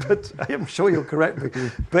experience, but I'm sure you'll correct me,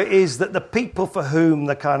 but is that the people for whom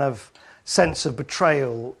the kind of sense of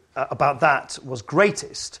betrayal about that was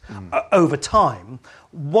greatest over time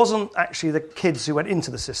wasn't actually the kids who went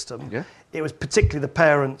into the system. Yeah. It was particularly the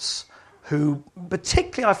parents who,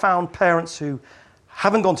 I found parents who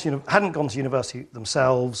hadn't gone to university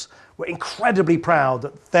themselves, were incredibly proud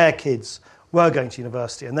that their kids were going to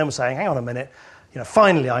university, and then were saying, "Hang on a minute,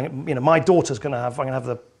 finally, my daughter's going to have. I'm going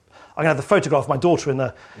to have the photograph of my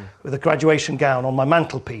daughter with a graduation gown on my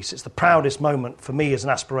mantelpiece. It's the proudest moment for me as an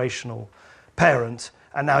aspirational parent,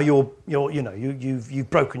 and now you've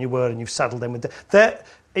broken your word and you've saddled them with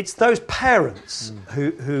it's those parents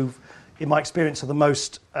who, in my experience, are the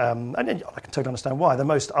most, and I can totally understand why, the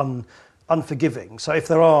most unforgiving. So if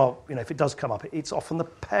there are, if it does come up, it's often the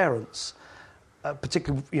parents,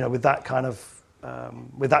 particularly, with that kind of,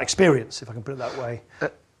 with that experience, if I can put it that way.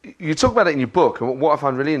 You talk about it in your book, and what I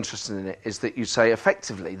find really interesting in it is that you say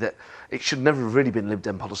effectively that it should never have really been Lib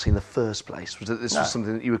Dem policy in the first place. Was that this was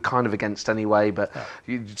something that you were kind of against anyway, but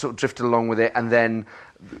you sort of drifted along with it, and then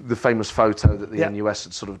the famous photo that the NUS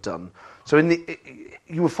had sort of done. So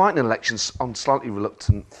you were fighting elections on slightly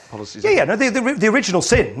reluctant policies. No, the original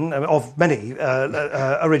sin of many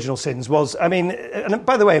original sins was, and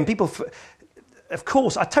by the way, and people... Of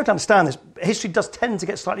course, I totally understand this. History does tend to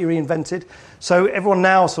get slightly reinvented. So everyone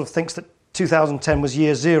now sort of thinks that 2010 was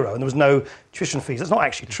year zero and there was no tuition fees. That's not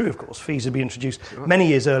actually true, of course. Fees had been introduced many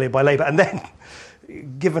years earlier by Labour. And then,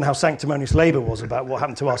 given how sanctimonious Labour was about what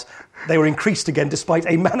happened to us, they were increased again despite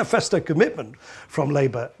a manifesto commitment from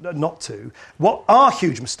Labour not to. What our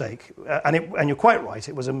huge mistake, and you're quite right,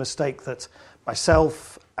 it was a mistake that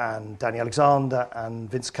myself and Danny Alexander and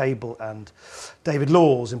Vince Cable and David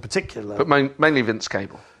Laws in particular. But mainly Vince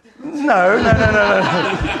Cable. No.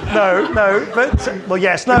 But well,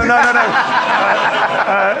 yes, no.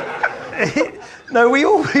 No, we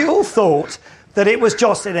all thought that it was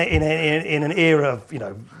just in an era of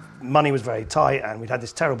money was very tight, and we'd had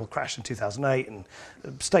this terrible crash in 2008, and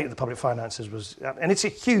the state of the public finances was... And it's a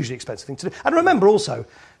hugely expensive thing to do. And remember also,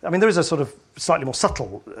 there is a sort of slightly more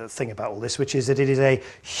subtle thing about all this, which is that it is a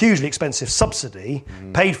hugely expensive subsidy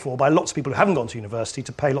paid for by lots of people who haven't gone to university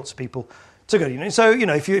to pay lots of people to go to university. So,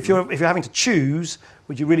 if you're having to choose,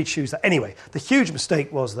 would you really choose that? Anyway, the huge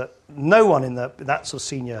mistake was that no one in that sort of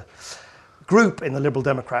senior group in the Liberal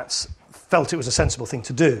Democrats felt it was a sensible thing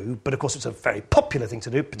to do, but of course it's a very popular thing to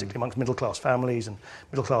do, particularly amongst middle-class families and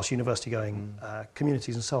middle-class university-going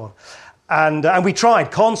communities and so on. And we tried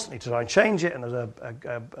constantly to try and change it, and there's a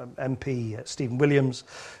MP, Stephen Williams,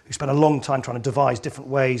 who spent a long time trying to devise different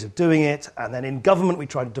ways of doing it, and then in government we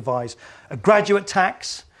tried to devise a graduate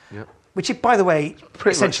tax, which, by the way,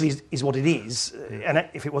 essentially is what it is. And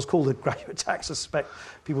if it was called a graduate tax, I suspect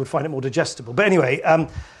people would find it more digestible. But anyway,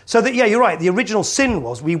 you're right. The original sin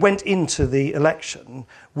was we went into the election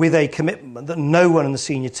with a commitment that no one in the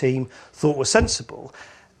senior team thought was sensible.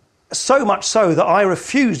 So much so that I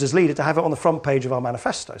refused as leader to have it on the front page of our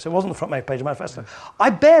manifesto. So it wasn't the front page of the manifesto. I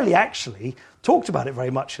barely actually talked about it very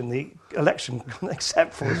much in the election,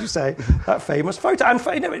 except for, as you say, that famous photo. And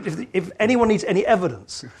if anyone needs any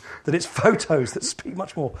evidence that it's photos that speak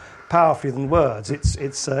much more powerfully than words,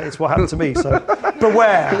 it's what happened to me. So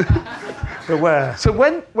beware. So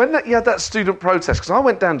when you had that student protest, because I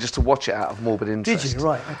went down just to watch it out of morbid interest. Did you?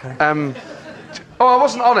 Right. Okay. I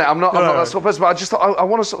wasn't on it. I'm not that sort of person, but I just thought I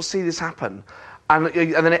want to sort of see this happen. And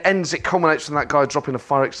then it culminates from that guy dropping a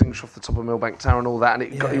fire extinguisher off the top of Millbank Tower and all that,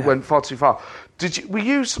 and it went far too far. Were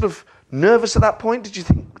you sort of nervous at that point? Did you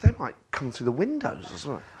think they might come through the windows or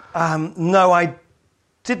something? No, I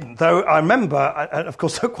didn't. Though I remember, of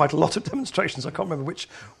course, there were quite a lot of demonstrations. I can't remember which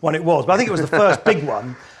one it was, but I think it was the first big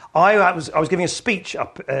one. I was giving a speech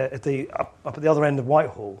up at the other end of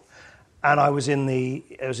Whitehall, and I was in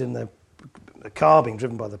the car being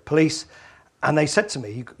driven by the police, and they said to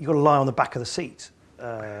me, "You've got to lie on the back of the seat,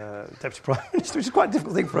 Deputy Prime Minister," which is quite a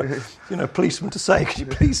difficult thing for a policeman to say. Could you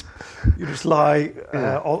just lie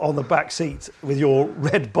on the back seat with your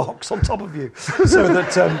red box on top of you, so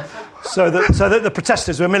that the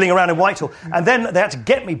protesters were milling around in Whitehall, and then they had to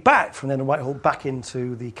get me back from then in Whitehall back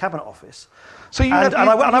into the Cabinet Office. So you laid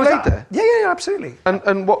there? Yeah, absolutely.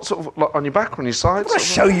 And what sort of, like, on your back or on your side? I'll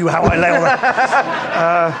show you how I lay on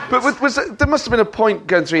that. But there must have been a point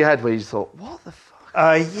going through your head where you thought, what the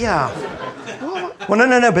fuck? Yeah. Well,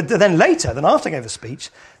 no. But then later, after I gave the speech,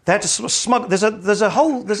 they had to sort of smuggle. There's a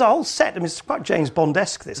whole set. It's quite James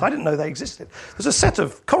Bond-esque. This I didn't know they existed. There's a set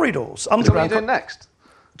of corridors underground. What are you doing next?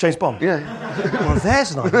 James Bond. Yeah. Well,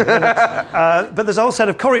 there's an idea. But there's a whole set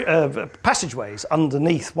of passageways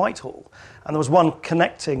underneath Whitehall, and there was one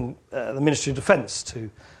connecting the Ministry of Defence to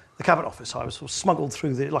the Cabinet Office. I was sort of smuggled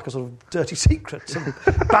through like a sort of dirty secret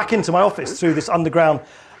back into my office through this underground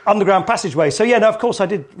passageway. So of course I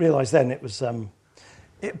did realise then it was.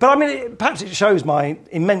 Perhaps it shows my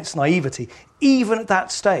immense naivety. Even at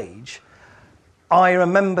that stage, I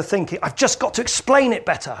remember thinking, I've just got to explain it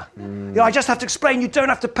better. I just have to explain you don't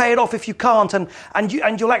have to pay it off if you can't, and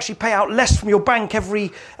you'll actually pay out less from your bank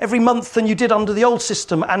every month than you did under the old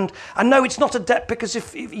system. And no, it's not a debt because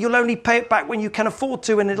if you'll only pay it back when you can afford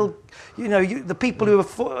to, and it'll, the people who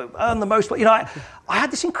earn the most. I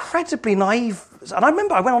had this incredibly naive And I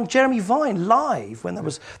remember I went on Jeremy Vine live when they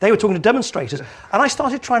were talking to demonstrators, and I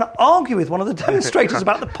started trying to argue with one of the demonstrators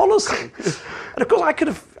about the policy. And of course, I could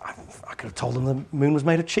have told them the moon was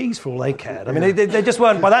made of cheese for all they cared. I mean, they just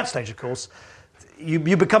weren't, by that stage, of course.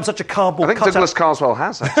 You become such a cardboard cutout. I think Douglas Carswell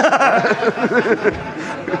has, actually.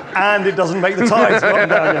 And it doesn't make the tides go up and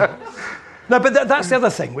down, yeah. No, but that's the other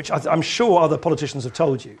thing, which I'm sure other politicians have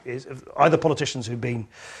told you, is either politicians who've been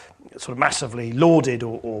sort of massively lauded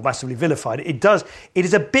or massively vilified. It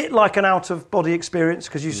is a bit like an out-of-body experience,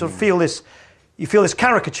 because you sort of feel this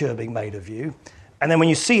caricature being made of you, and then when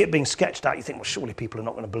you see it being sketched out, you think, well, surely people are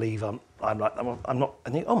not going to believe I'm not, and you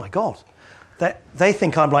think, oh my God, they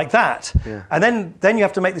think I'm like that. Yeah. And then you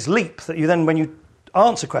have to make this leap that you then, when you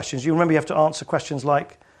answer questions, you remember you have to answer questions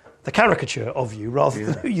like the caricature of you rather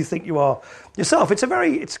than who you think you are yourself.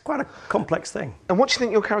 It's quite a complex thing. And what do you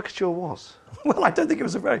think your caricature was? Well, I don't think it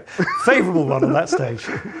was a very favourable one on that stage.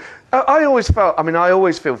 I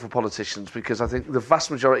always feel for politicians, because I think the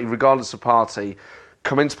vast majority, regardless of party,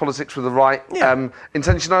 come into politics with the right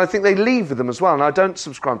intention, and I think they leave with them as well. And I don't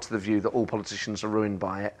subscribe to the view that all politicians are ruined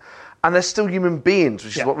by it. And they're still human beings,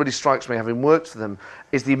 which is what really strikes me, having worked for them,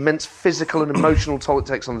 is the immense physical and emotional toll it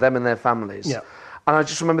takes on them and their families. Yeah. And I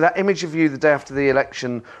just remember that image of you the day after the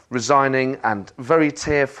election, resigning and very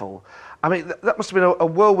tearful. I mean, that must have been a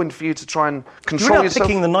whirlwind for you to try and control yourself. You're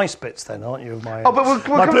picking the nice bits then, aren't you? My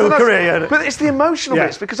political career. But it's the emotional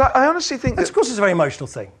bits, because I honestly think that... Of course it's a very emotional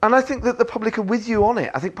thing. And I think that the public are with you on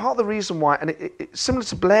it. I think part of the reason why, and it's similar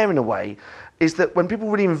to Blair in a way, is that when people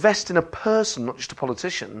really invest in a person, not just a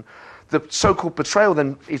politician, the so-called betrayal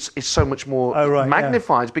then is so much more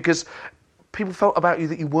magnified, because people felt about you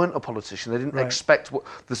that you weren't a politician. They didn't expect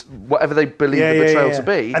whatever they believed the betrayal to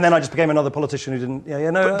be. And then I just became another politician who didn't...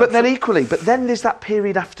 But then there's that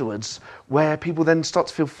period afterwards where people then start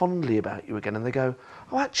to feel fondly about you again, and they go,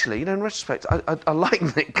 oh, actually, in retrospect, I like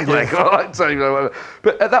Nick Clegg. I like Tony, whatever.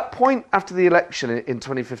 But at that point after the election in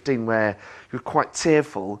 2015, where you were quite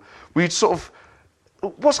tearful, we'd sort of...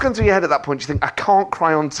 What's going through your head at that point? Do you think, I can't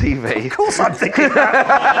cry on TV? Of course I'm thinking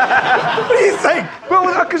that. What do you think?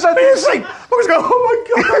 Well, because I think... I was going, oh my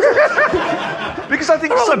God. Because I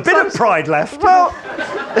think there's a bit of pride left. Well...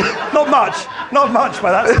 Not much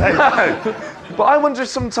by that stage. No. But I wonder if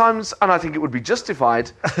sometimes, and I think it would be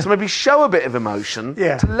justified, to maybe show a bit of emotion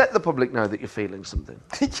to let the public know that you're feeling something.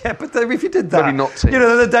 Yeah, but if you did that... Maybe not to.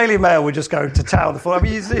 The Daily Mail would just go to town. I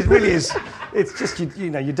mean, it really is... It's just,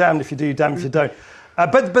 you're damned if you do, you're damned if you don't.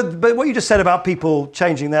 But what you just said about people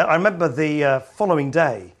changing I remember the following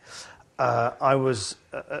day, I was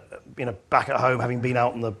back at home, having been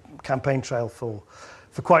out on the campaign trail for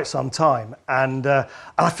quite some time, and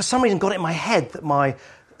I for some reason got it in my head that my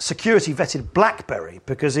security vetted BlackBerry,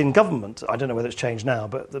 because in government, I don't know whether it's changed now,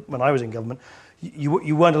 but when I was in government,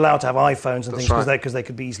 you weren't allowed to have iPhones and things because they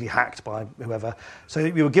could be easily hacked by whoever. So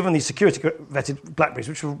you were given these security vetted BlackBerries,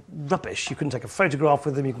 which were rubbish. You couldn't take a photograph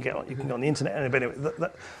with them. You can get on the internet.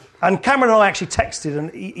 And Cameron and I actually texted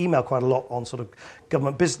and emailed quite a lot on sort of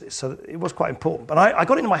government business, so it was quite important. But I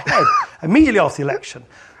got it in my head immediately after the election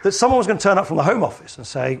that someone was going to turn up from the Home Office and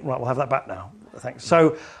say, right, we'll have that back now. Thanks.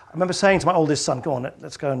 So I remember saying to my oldest son, go on,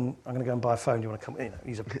 let's go and I'm going to go and buy a phone. Do you want to come?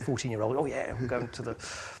 He's a 14-year-old. Oh, yeah, we're going to the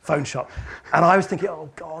phone shop. And I was thinking, oh,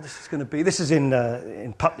 God, this is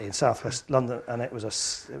in Putney in southwest London, and it was a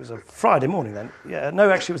Friday morning then. Yeah, no,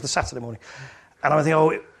 actually it was the Saturday morning. And I was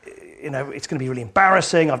thinking, it's going to be really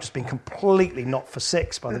embarrassing. I've just been completely not for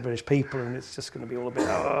six by the British people, and it's just going to be all a bit...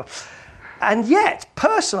 And yet,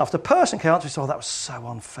 person after person came out to me and said, that was so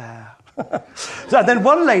unfair. And then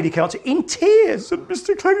one lady came out in tears and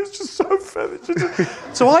Mr. Clegg is just so fair.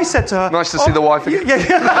 So I said to her... Nice to see the wife again. Yeah.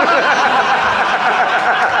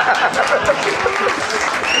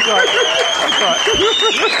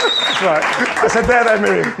 That's right. I said, there,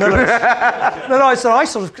 Miriam. No, I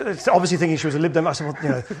sort of, obviously thinking she was a Lib Dem, I said,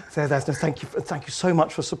 well, there, thank you so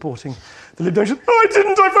much for supporting the Lib Dem. She said, no, I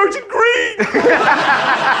didn't, I voted Green.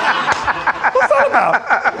 What's that about?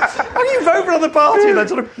 How can you vote for another party and then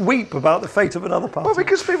sort of weep about the fate of another party? Well,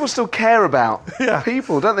 because people still care about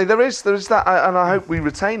people, don't they? There is that, and I hope we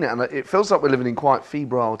retain it. And it feels like we're living in quite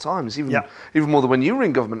febrile times, even more than when you were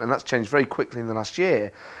in government, and that's changed very quickly in the last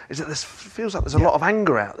year. Is that feels like there's a lot of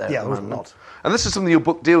anger out there. Yeah, there's a lot. And this is something your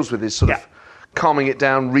book deals with: is sort of calming it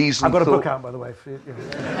down, reason. I've got a book out, by the way.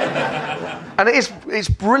 And it's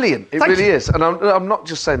brilliant. It really is. And I'm not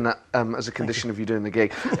just saying that as a condition of you doing the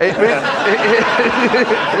gig. No,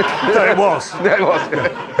 it was. No, it was.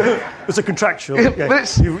 Yeah. It's a contractual. But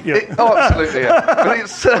absolutely. Yeah. But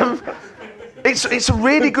it's a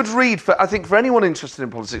really good read for anyone interested in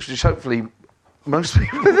politics, which hopefully most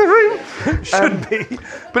people in the room. Should be.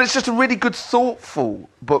 But it's just a really good, thoughtful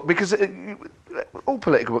book, because all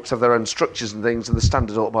political books have their own structures and things, and the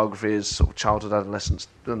standard autobiography is sort of childhood, adolescence,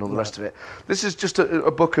 and all the rest of it. This is just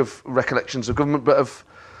a book of recollections of government, but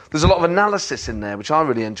there's a lot of analysis in there, which I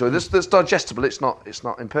really enjoy. That's digestible. It's not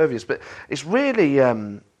impervious, but it's really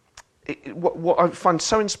what I find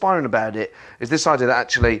so inspiring about it is this idea that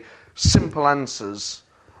actually simple answers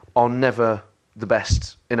are never the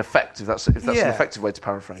best in effect, if that's an effective way to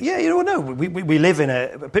paraphrase. Yeah, we live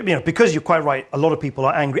in because you're quite right, a lot of people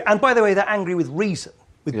are angry. And by the way, they're angry with reason,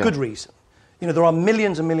 with good reason. There are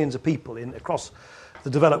millions and millions of people across the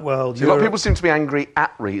developed world. A lot of people seem to be angry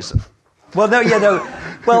at reason. Well, no.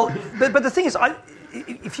 Well, but the thing is,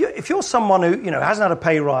 if you're someone who hasn't had a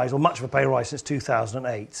pay rise or much of a pay rise since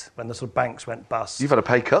 2008, when the sort of banks went bust, you've had a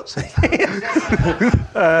pay cut, since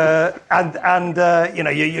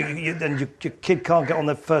then your kid can't get on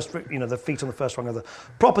the first, the feet on the first rung of the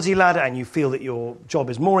property ladder, and you feel that your job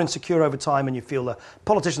is more insecure over time, and you feel the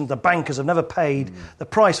politicians, the bankers have never paid the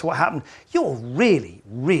price for what happened. You're really,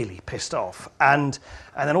 really pissed off, and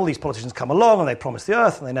then all these politicians come along and they promise the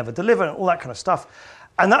earth and they never deliver and all that kind of stuff.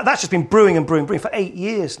 And that's just been brewing and brewing for 8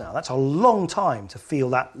 years now. That's a long time to feel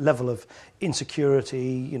that level of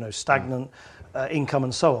insecurity, stagnant income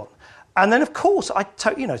and so on. And then, of course,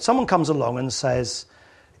 someone comes along and says,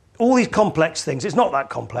 all these complex things, it's not that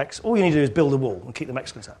complex. All you need to do is build a wall and keep the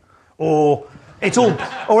Mexicans out. Or it's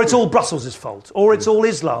all Brussels' fault. Or it's all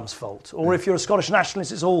Islam's fault. Or if you're a Scottish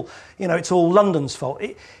nationalist, it's all London's fault.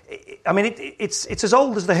 It's as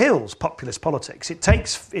old as the hills, populist politics. It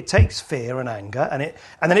takes fear and anger, and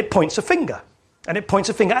then it points a finger. And it points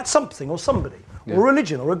a finger at something or somebody, or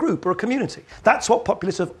religion, or a group, or a community. That's what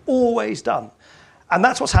populists have always done. And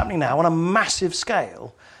that's what's happening now on a massive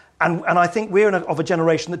scale. And I think we're of a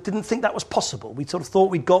generation that didn't think that was possible. We sort of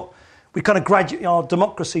thought our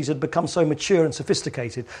democracies had become so mature and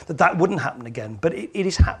sophisticated that wouldn't happen again. But it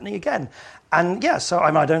is happening again. And so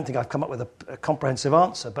I don't think I've come up with a comprehensive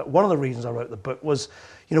answer, but one of the reasons I wrote the book was,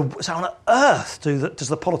 so on earth does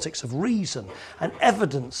the politics of reason and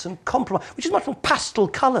evidence and compromise, which is much more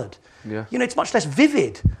pastel-coloured. Yeah. It's much less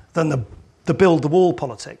vivid than the build-the-wall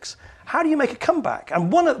politics. How do you make a comeback?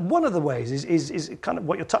 And one of the ways is kind of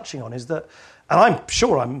what you're touching on, is that, and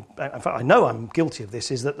I know I'm guilty of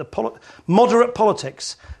this, is that the moderate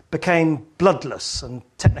politics became bloodless and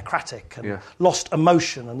technocratic and lost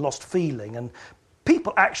emotion and lost feeling, and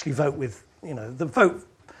people actually vote with, the vote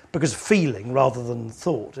because of feeling rather than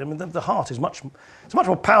thought. I mean, the heart is much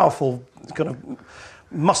more powerful kind of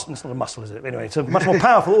muscle. It's not a muscle, is it? Anyway, it's a much more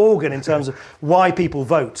powerful organ in terms of why people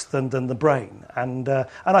vote than the brain. And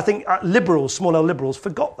I think small L liberals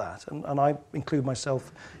forgot that, and I include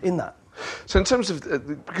myself in that. So in terms of,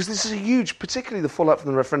 because this is a huge, particularly the fallout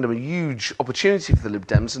from the referendum, a huge opportunity for the Lib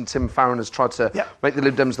Dems, and Tim Farron has tried to make the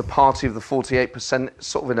Lib Dems the party of the 48%,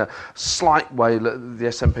 sort of in a slight way the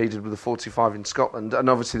SNP did with the 45% in Scotland, and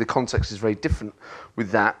obviously the context is very different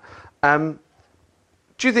with that. Do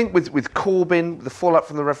you think with Corbyn, the fallout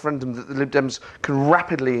from the referendum, that the Lib Dems can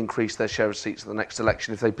rapidly increase their share of seats at the next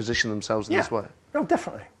election if they position themselves in this way? No,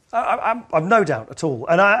 definitely. I've no doubt at all.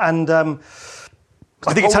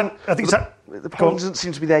 I think the polling doesn't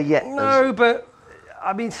seem to be there yet. No, but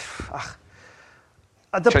I mean,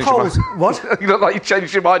 the polls. What? You look like you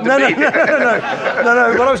changed your mind. No.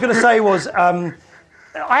 What I was going to say was,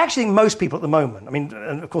 I actually think most people at the moment, I mean,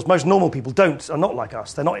 and of course, most normal people are not like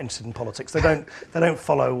us. They're not interested in politics. They don't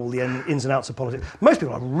follow all the ins and outs of politics. Most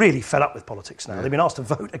people are really fed up with politics now. They've been asked to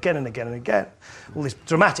vote again and again and again. All this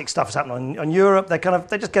dramatic stuff is happening on Europe. They're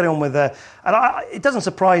just getting on with their. And it doesn't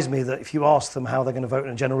surprise me that if you ask them how they're going to vote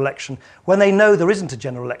in a general election, when they know there isn't a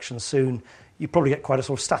general election soon, you probably get quite a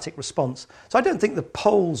sort of static response. So I don't think the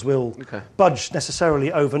polls will budge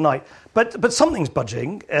necessarily overnight. But something's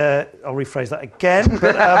budging. I'll rephrase that again.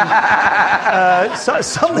 But something,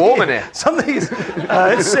 it's warm in here. Something is.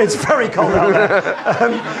 It's very cold out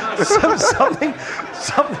there.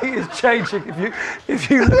 Something is changing.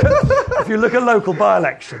 If you look at local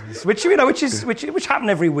by-elections, which happen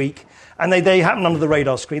every week, and they happen under the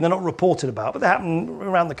radar screen. They're not reported about, but they happen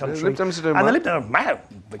around the country. The Lib Dems are doing well. And the Lib Dems are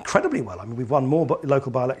incredibly well. I mean, we've won more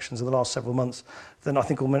local by-elections in the last several months than I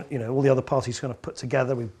think all the other parties are going to put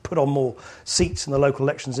together. We've put on more seats in the local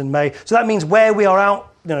elections in May. So that means where we are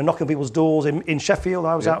out, knocking people's doors in Sheffield.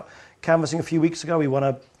 I was out canvassing a few weeks ago. We won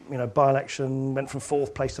a by-election, went from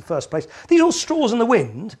fourth place to first place. These are all straws in the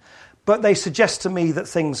wind, but they suggest to me that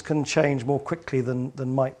things can change more quickly than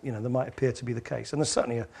might appear to be the case. And there's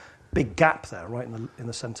certainly a big gap there, right in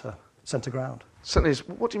the centre ground. Certainly is.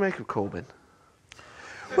 What do you make of Corbyn?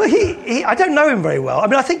 Well, I don't know him very well. I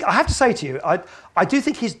mean, I have to say to you, I do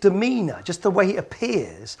think his demeanour, just the way he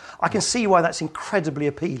appears, I can see why that's incredibly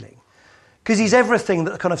appealing. Because he's everything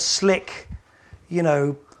that kind of slick,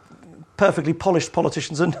 perfectly polished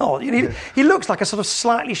politicians are not. He looks like a sort of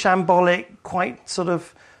slightly shambolic, quite sort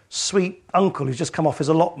of sweet uncle who's just come off his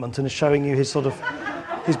allotment and is showing you his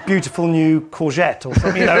beautiful new courgette or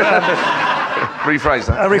something. Rephrase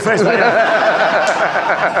that. Rephrase that, yeah.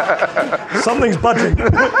 Something's budging.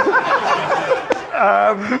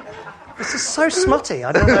 This is so smutty.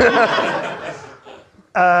 I don't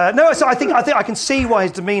know. So I think I can see why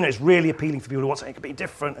his demeanour is really appealing for people who want something to be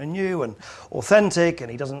different and new and authentic,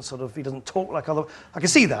 and he doesn't talk like other. I can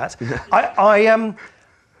see that. I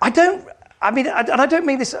don't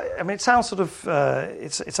mean this. I mean, it sounds sort of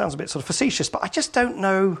it sounds a bit sort of facetious, but I just don't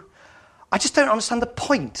know. I just don't understand the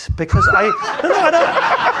point because let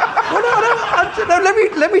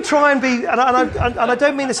me try and be, and I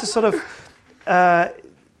don't mean this as sort of.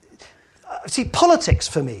 See, politics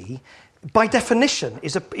for me, by definition,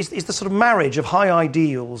 is the sort of marriage of high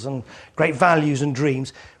ideals and great values and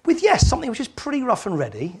dreams with something which is pretty rough and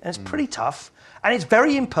ready and it's pretty tough and it's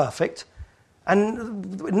very imperfect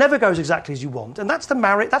and it never goes exactly as you want, and that's the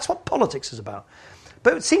marriage. That's what politics is about.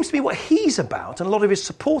 But it seems to me what he's about, and a lot of his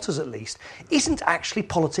supporters at least, isn't actually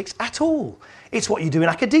politics at all. It's what you do in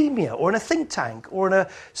academia, or in a think tank, or in a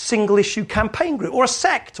single-issue campaign group, or a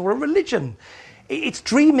sect, or a religion. It's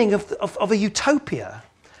dreaming of a utopia,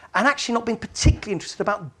 and actually not being particularly interested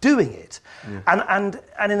about doing it. Yeah. And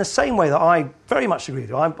in the same way that I very much agree with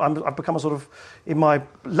you, I've become a sort of, in my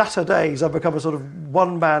latter days, I've become a sort of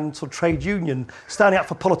one-man sort of trade union standing up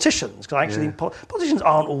for politicians, because I actually think politicians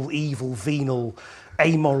aren't all evil, venal,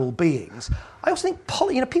 amoral beings. I also think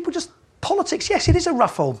people just politics. Yes, it is a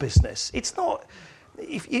rough old business. It's not.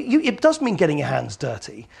 It does mean getting your hands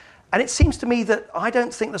dirty, and it seems to me that I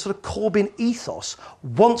don't think the sort of Corbyn ethos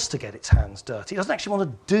wants to get its hands dirty. It doesn't actually want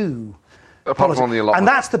to do. Apart from the allotment. And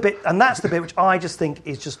that's the bit which I just think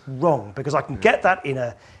is just wrong, because I can get that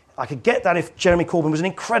I could get that if Jeremy Corbyn was an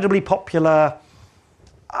incredibly popular.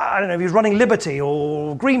 I don't know, if he was running Liberty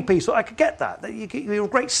or Greenpeace, I could get that. You're a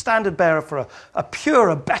great standard bearer for a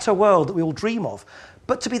purer, better world that we all dream of.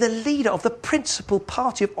 But to be the leader of the principal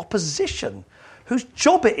party of opposition, whose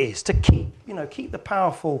job it is to keep the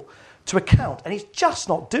powerful to account, and he's just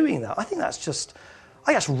not doing that. I think that's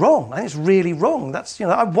wrong. I think it's really wrong. This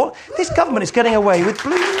government is getting away with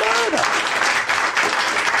blue murder.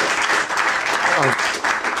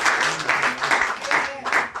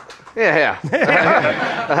 Yeah.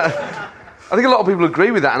 I think a lot of people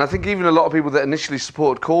agree with that, and I think even a lot of people that initially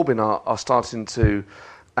supported Corbyn are starting to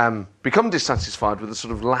become dissatisfied with the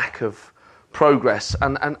sort of lack of progress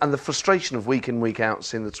and the frustration of week in, week out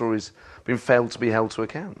seeing the Tories being failed to be held to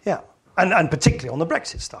account. Yeah, and particularly on the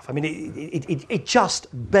Brexit stuff. I mean, it just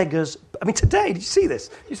beggars. I mean, today, did you see this?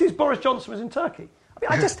 Did you see this? Boris Johnson was in Turkey.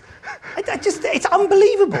 I just, it's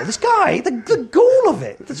unbelievable. This guy, the gall of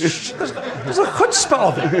it, there's a chutzpah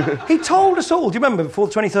of it. He told us all, do you remember, before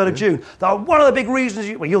the 23rd of June, that one of the big reasons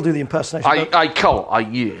you'll do the imperation.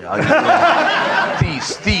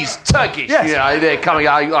 These Turkish, they're coming,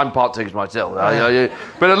 I'm part Turkish myself,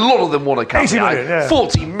 but a lot of them want to come.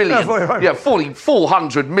 40 million,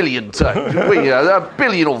 400 million Turks, a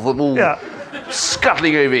billion of them all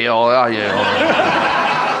scuttling over here,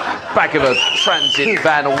 back of a transit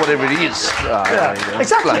van or whatever it is.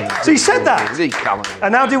 Exactly. So he said that.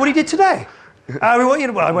 And now do what he did today. I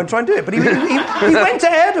won't try and do it. But he went to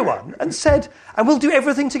Erdogan and said, and we'll do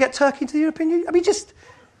everything to get Turkey into the European Union. I mean,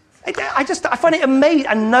 I find it amazing.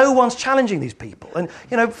 And no one's challenging these people. And,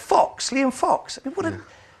 Liam Fox. I mean,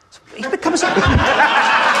 he's become a...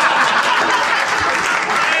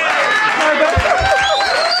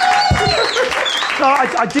 No,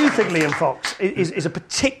 I do think Liam Fox is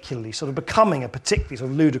becoming a particularly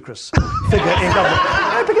sort of ludicrous figure in government.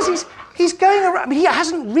 No, because he's going around. I mean, he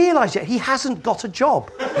hasn't realised yet he hasn't got a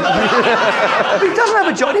job. He doesn't have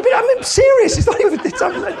a job. I'm serious. It's not even. It's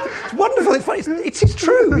wonderful. It's funny. It's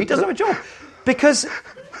true. He doesn't have a job because.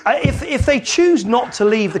 If they choose not to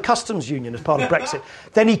leave the customs union as part of Brexit,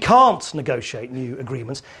 then he can't negotiate new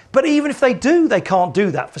agreements. But even if they do, they can't do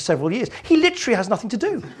that for several years. He literally has nothing to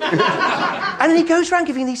do. And then he goes around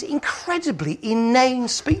giving these incredibly inane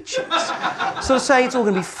speeches. Sort of say it's all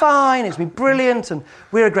going to be fine, it's going to be brilliant, and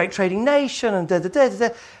we're a great trading nation, and da-da-da-da-da.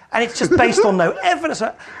 And it's just based on no evidence.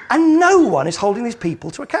 And no one is holding these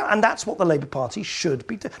people to account. And that's what the Labour Party should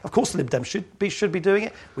be doing. Of course, the Lib Dems should be doing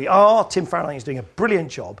it. We are. Tim Farron is doing a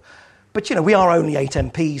brilliant job. But, we are only 8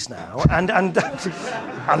 MPs now. And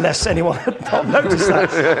unless anyone had not noticed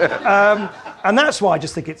that. And that's why I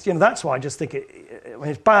just think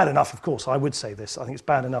mean, it's bad enough, of course, I would say this. I think it's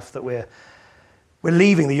bad enough that we're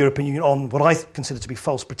leaving the European Union on what I consider to be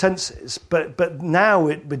false pretences, but now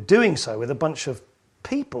we're doing so with a bunch of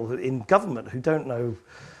people in government who don't know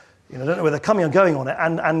where they're coming and going on it,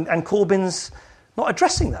 and Corbyn's not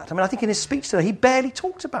addressing that. I mean, I think in his speech today, he barely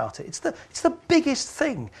talked about it. It's the biggest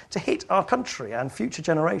thing to hit our country and future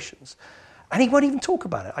generations. And he won't even talk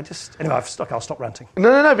about it. Anyway, I'll stop ranting.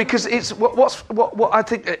 No, because it's what I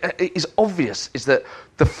think is obvious is that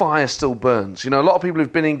the fire still burns. You know, a lot of people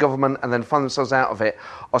who've been in government and then find themselves out of it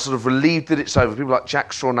are sort of relieved that it's over. People like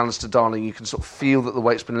Jack Straw and Alistair Darling, you can sort of feel that the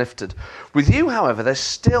weight's been lifted. With you, however, there's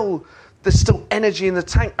still energy in the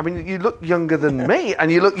tank. I mean, you look younger than me,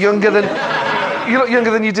 and you look younger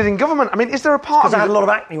than you did in government. I mean, is there a part of I had a lot of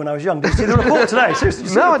acne when I was young. Did you see the report today?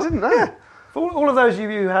 Seriously, no, I didn't know. Yeah. For all of those of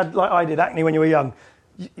you who had, like I did, acne when you were young,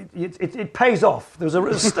 it pays off. There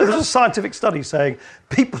was a scientific study saying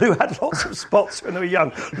people who had lots of spots when they were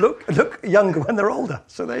young look younger when they're older.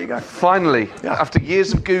 So there you go. Finally, after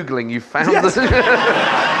years of Googling, you found this.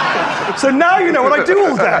 So now you know what I do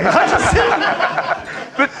all day.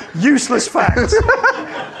 But useless facts.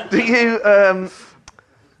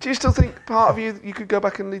 Do you still think part of you could go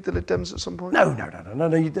back and lead the Lib Dems at some point? No.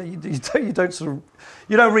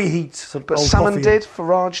 You don't reheat. Sort of but old Salmon coffee. did.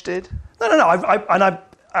 Farage did. No.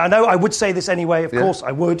 I know I would say this anyway. Of course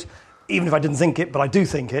I would, even if I didn't think it. But I do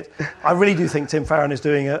think it. I really do think Tim Farron is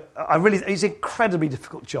doing it's an incredibly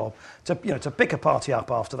difficult job to pick a party up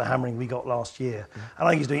after the hammering we got last year. And I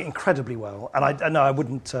think he's doing it incredibly well. And I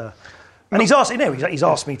wouldn't. And he's asked. He's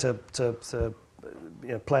asked me to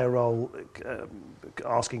play a role.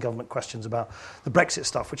 Asking government questions about the Brexit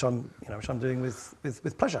stuff, which I'm doing with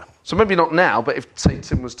pleasure. So maybe not now, but if say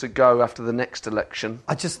Tim was to go after the next election,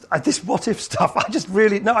 this what if stuff. I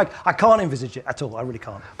can't envisage it at all. I really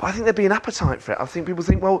can't. But I think there'd be an appetite for it. I think people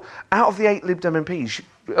think, well, out of the 8 Lib Dem MPs,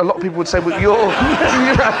 a lot of people would say, well,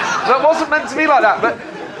 that wasn't meant to be like that, but.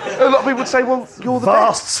 A lot of people would say, well, you're the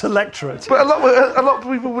vast electorate. But a lot of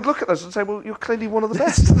people would look at us and say, well, you're clearly one of the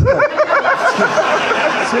best. No,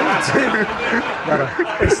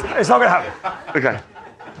 it's not going to happen. Okay.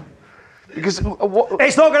 Because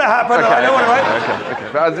it's not going to happen. Okay, I know what I Okay.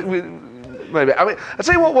 But I think maybe. I mean, I'll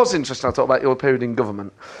tell you what was interesting. I thought about your period in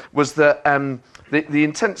government was that the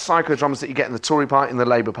intense psychodramas that you get in the Tory party and the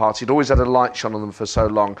Labour Party, you'd always had a light shone on them for so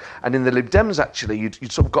long. And in the Lib Dems, actually,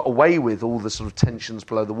 you'd sort of got away with all the sort of tensions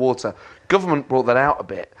below the water. Government brought that out a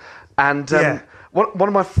bit. And one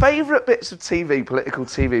of my favourite bits of TV, political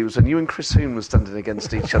TV, was when you and Chris Hoon were standing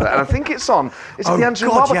against each other. And I think it's on. Is it the Andrew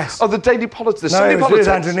Marble? Yes. Oh, the Daily Politics. No, it's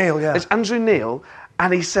Andrew Neil, yeah. It's Andrew Neil.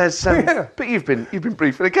 And he says, but you've been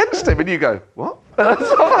briefing against him. And you go, what?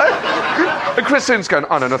 And Chris Hoon's going,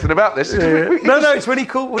 I know nothing about this. No, it's when he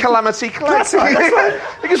called... Calamity Clegg. That's right.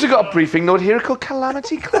 Because we've got a briefing note here called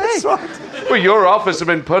Calamity Clegg. That's right. Well, your office have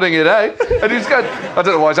been putting it out. And he's going, I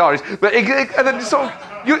don't know why he's Irish. But and then sort of...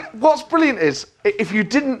 what's brilliant is, if you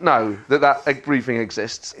didn't know that briefing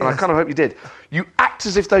exists, and I kind of hope you did, you act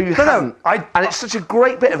as if though you hadn't. And it's such a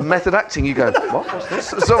great bit of method acting. You go, what's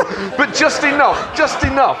this? But just enough.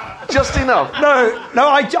 No,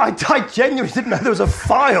 I genuinely didn't know there was a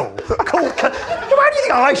file called... Why do you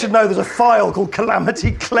think I should know there's a file called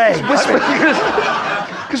Calamity Clegg?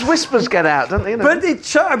 Because whispers get out, don't they? But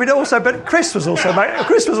Chris was also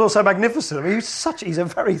magnificent. I mean, he's a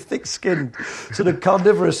very thick-skinned, sort of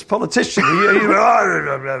carnivorous politician. He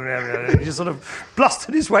just sort of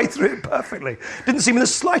blustered his way through it perfectly. Didn't seem in the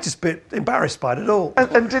slightest bit embarrassed by it at all.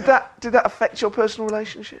 And did that affect your personal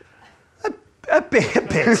relationship? A bit.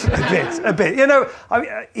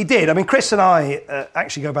 He did. I mean, Chris and I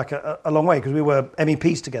actually go back a long way because we were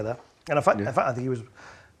MEPs together. And in fact, I think he was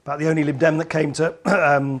about the only Lib Dem that came to...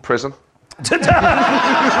 prison.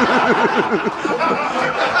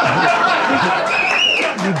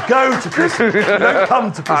 You go to prison. You don't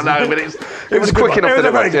come to prison. I know, but it was quick enough that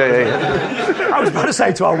it was. Yeah. I was about to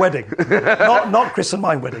say to our wedding. Not Chris and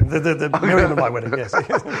my wedding. The Miriam and my wedding, yes.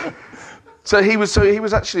 So he was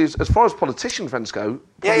actually, as far as politician friends go,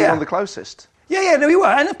 probably one of the closest. No, we were.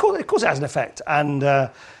 And of course it has an effect. And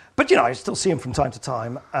but I still see him from time to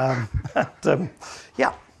time.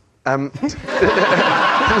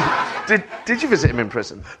 Did you visit him in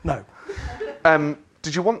prison? No.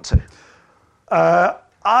 Did you want to?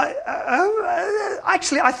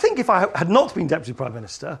 Actually, I think if I had not been Deputy Prime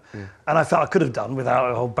Minister, and I felt I could have done without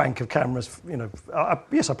a whole bank of cameras,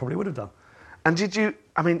 yes, I probably would have done. And did you?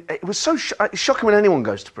 I mean, it was so shocking when anyone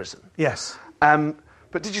goes to prison. Yes.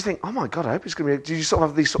 But did you think, oh my God, I hope it's going to be... Did you sort of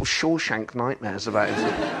have these sort of Shawshank nightmares about it?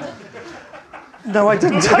 No, I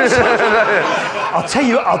didn't. I'll tell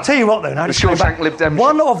you what, though. Now, The Shawshank Lib Dem.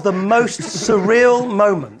 One of the most surreal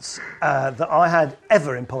moments that I had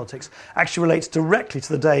ever in politics actually relates directly to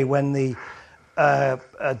the day when the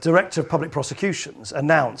Director of Public Prosecutions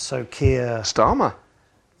announced, so Keir Starmer.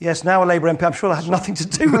 Yes, now a Labour MP. I'm sure that had nothing to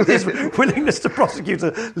do with his willingness to prosecute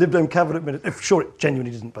a Lib Dem cabinet minister. Sure, it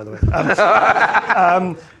genuinely didn't, by the way.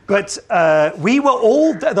 But we were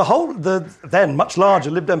all, the then much larger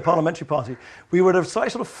Lib Dem parliamentary party, we were at a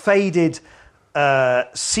sort of faded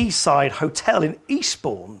seaside hotel in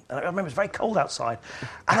Eastbourne. And I remember it was very cold outside.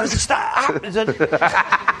 And there was just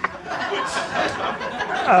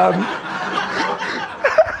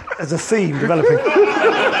there's a theme developing.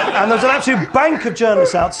 And there was an absolute bank of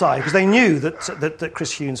journalists outside because they knew that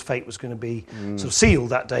Chris Huhne's fate was going to be sort of sealed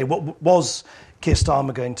that day. What was Keir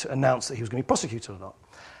Starmer going to announce that he was going to be prosecuted or not?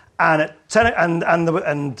 And at 10, and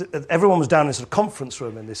everyone was down in a sort of conference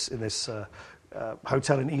room in this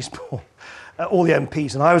hotel in Eastbourne, all the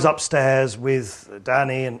MPs, and I was upstairs with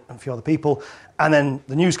Danny and a few other people. And then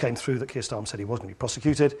the news came through that Keir Starmer said he was going to be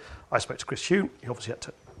prosecuted. I spoke to Chris Huhne. He obviously had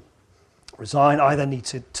to resign. I then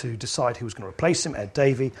needed to decide who was going to replace him, Ed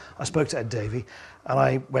Davey. I spoke to Ed Davey, and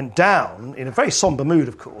I went down in a very sombre mood,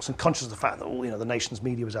 of course, and conscious of the fact that all the nation's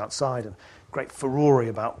media was outside and great furore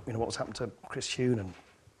about what was happening to Chris Huhne and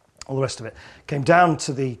all the rest of it. Came down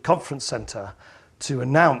to the conference centre to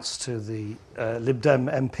announce to the Lib Dem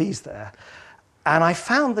MPs there, and I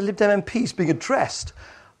found the Lib Dem MPs being addressed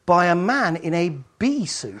by a man in a bee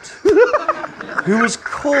suit who was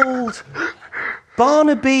called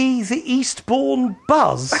Barnaby the Eastbourne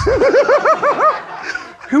Buzz,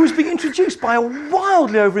 who was being introduced by a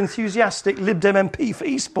wildly over-enthusiastic Lib Dem MP for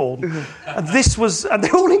Eastbourne. And they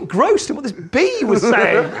were all engrossed in what this bee was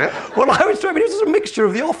saying. Well, it was just a mixture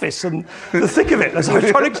of The Office and the thick of it. As I was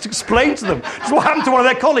trying to explain to them just what happened to one of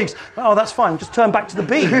their colleagues. Oh, that's fine, we'll just turn back to the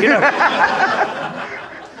bee,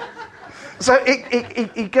 So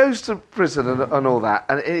he goes to prison and all that,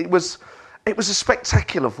 and it was a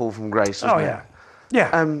spectacular fall from grace, wasn't it?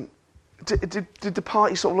 Yeah. Did the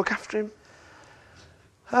party sort of look after him?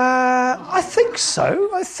 I think so.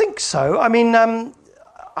 I mean,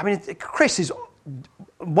 Chris is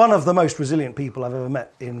one of the most resilient people I've ever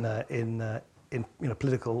met in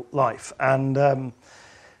political life, and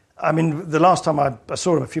I mean, the last time I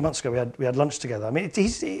saw him a few months ago, we had lunch together. I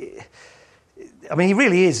mean, he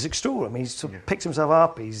really is extraordinary. I mean, he's sort of picked himself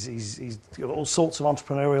up. He's got all sorts of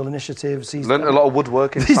entrepreneurial initiatives. He's learnt a lot of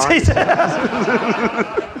woodworking.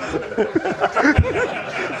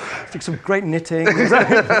 Some great knitting.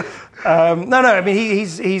 No. I mean,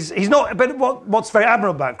 he's not. But what's very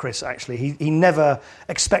admirable about Chris, actually, he never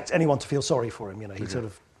expects anyone to feel sorry for him. He sort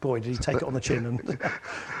of, boy, did he take it on the chin. And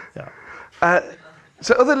yeah.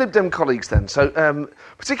 So other Lib Dem colleagues then,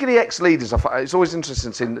 particularly ex-leaders, it's always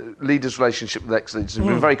interesting seeing leaders' relationship with ex-leaders. We've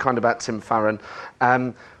been very kind about Tim Farron.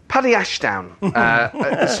 Paddy Ashdown,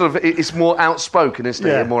 it's more outspoken, isn't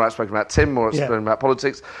he? Yeah. More outspoken about Tim, more outspoken about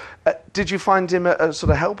politics. Did you find him a sort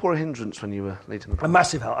of help or a hindrance when you were leading the party? A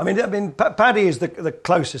massive help. I mean, Paddy is the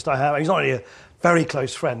closest I have. He's not really a very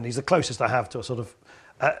close friend. He's the closest I have to a sort of,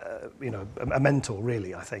 a mentor,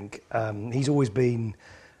 really, I think. He's always been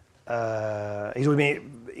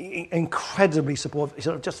incredibly supportive. He's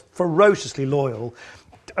sort of just ferociously loyal.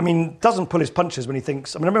 I mean, doesn't pull his punches when he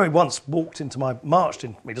thinks... I mean, I remember he once he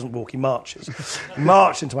doesn't walk, he marches. He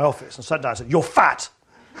marched into my office and sat down and said, "You're fat."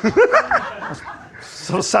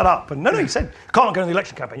 Sort of sat up and, no, he said, "Can't go in the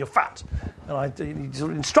election campaign, you're fat." And he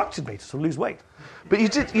sort of instructed me to sort of lose weight. But you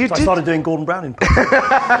did. I started doing Gordon Brown in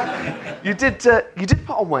You did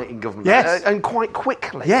put on weight in government. Yes. And quite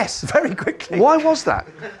quickly. Yes, very quickly. Why was that?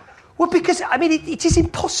 Well, because, I mean, it is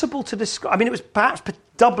impossible to describe. I mean, it was perhaps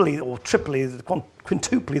doubly or triply,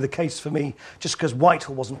 quintuply the case for me, just because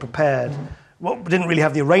Whitehall wasn't prepared. Well, didn't really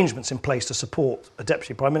have the arrangements in place to support a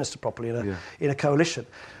deputy prime minister properly in a coalition.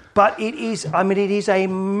 But it is a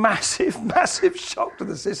massive, massive shock to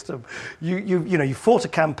the system. You fought a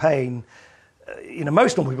campaign.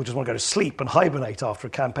 Most normal people just want to go to sleep and hibernate after a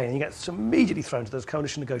campaign, and you get immediately thrown to those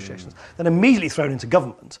coalition negotiations, then immediately thrown into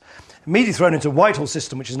government, immediately thrown into a Whitehall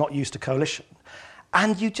system which is not used to coalition,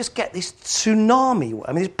 and you just get this tsunami.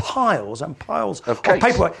 I mean, there's piles and piles of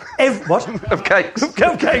paperwork. Of cakes. Of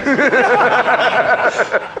cakes.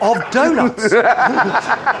 Of donuts.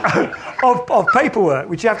 of paperwork,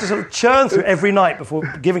 which you have to sort of churn through every night before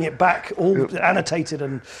giving it back, all annotated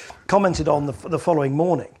and commented on the following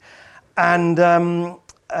morning. And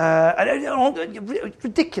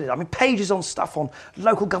ridiculous. I mean, pages on stuff on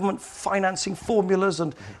local government financing formulas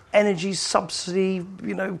and energy subsidy,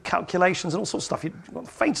 calculations and all sorts of stuff you've got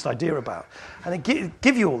the faintest idea about. And they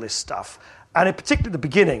give you all this stuff. And in particularly at the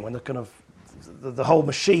beginning, when the kind of the whole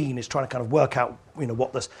machine is trying to kind of work out,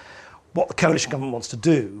 what the coalition government wants to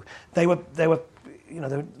do,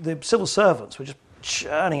 the civil servants were just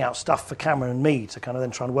churning out stuff for Cameron and me to kind of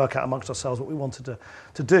then try and work out amongst ourselves what we wanted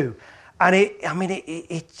to do. And I'd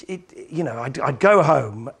go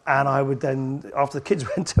home and I would then, after the kids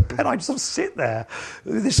went to bed, I'd sort of sit there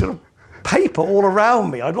with this sort of paper all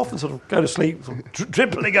around me. I'd often sort of go to sleep, sort of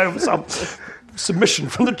dribbling over some submission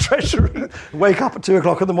from the Treasury, wake up at 2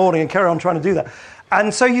 o'clock in the morning and carry on trying to do that.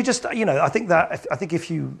 And so you just, I think if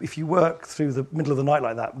you work through the middle of the night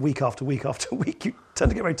like that, week after week after week, you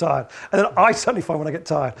tend to get very tired. And then I certainly find when I get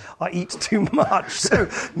tired, I eat too much. So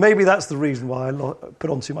maybe that's the reason why I put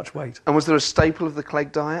on too much weight. And was there a staple of the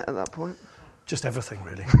Clegg diet at that point? Just everything,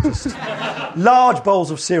 really. Just large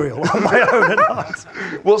bowls of cereal on my own at night.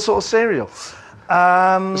 What sort of cereal?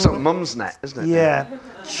 Sort of mum's net, isn't it? Yeah.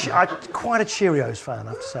 I'm quite a Cheerios fan,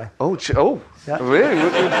 I have to say. Yeah. Really?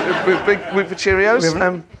 With the Cheerios?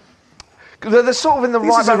 They're sort of in the right...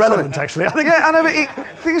 This is irrelevant, actually. I think. Yeah, I know, but the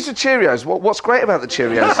thing is with Cheerios, what's great about the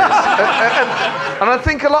Cheerios is... and I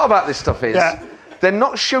think a lot about this stuff is... Yeah. They're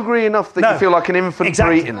not sugary enough that you feel like an infant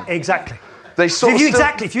for eating them. Exactly. They sort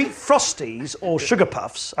if you eat Frosties or Sugar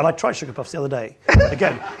Puffs, and I tried Sugar Puffs the other day,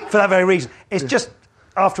 again, for that very reason, it's just...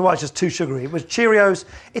 After a while, it's just too sugary. It was Cheerios.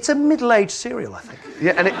 It's a middle-aged cereal, I think.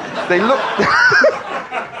 Yeah, and they look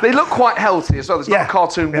they look quite healthy as well. There's not a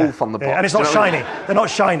cartoon wolf on the box. Yeah, and it's not shiny. They're not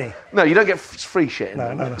shiny. No, you don't get free shit.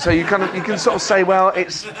 No. So you can sort of say, well,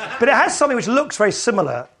 it's... But it has something which looks very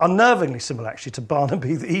similar, unnervingly similar, actually, to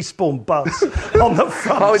Barnaby the Eastbourne Buzz on the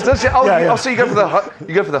front. Oh, it does. Oh, so you go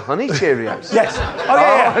for the honey Cheerios. Yes. Oh,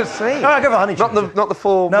 yeah. I see. No, I go for honey Cheerios. Not the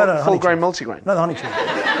full grain multigrain. No, the honey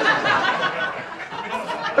Cheerios.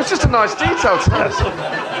 It's just a nice detail to us.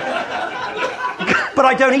 But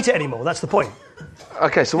I don't eat it anymore, that's the point.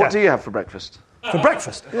 OK, so what do you have for breakfast? For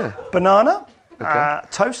breakfast? Yeah. Banana,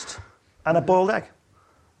 toast, and a boiled egg.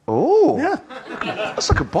 Oh. Yeah. That's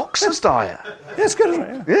like a boxer's diet. Yeah, it's good, isn't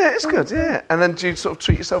it? Yeah, it's good, yeah. And then do you sort of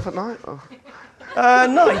treat yourself at night? Or?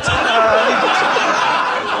 Night.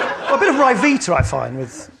 A bit of Rivita, I find,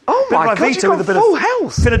 with... Oh, my God, you've got full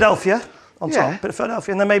health. Philadelphia on top, a bit of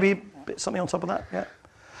Philadelphia, and then maybe something on top of that, yeah.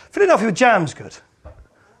 Philadelphia with jam's good.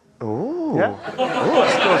 Oh. Yeah?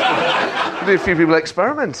 There'll be a few people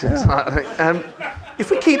experimenting tonight, I think.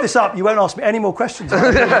 If we keep this up, you won't ask me any more questions.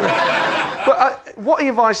 But what are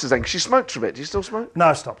your vices then? Because you smoked for a bit. Do you still smoke? No,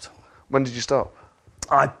 I stopped. When did you stop?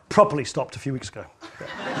 I properly stopped a few weeks ago.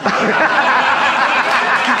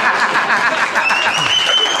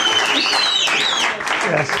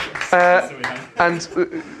 Yes. And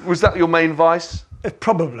was that your main vice?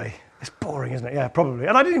 Probably. It's boring, isn't it? Yeah, probably.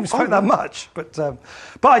 And I didn't even smoke that much, but I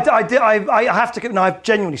have to. No, I've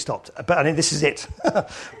genuinely stopped. But I mean, this is it.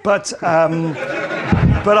 but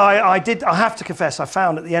I did. I have to confess, I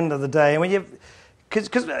found at the end of the day,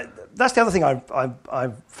 because that's the other thing I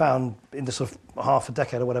found in the sort of half a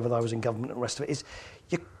decade or whatever that I was in government and the rest of it is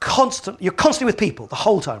you're constantly with people the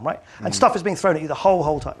whole time, right? And stuff is being thrown at you the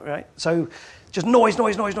whole time, right? So just noise.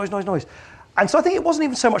 And so I think it wasn't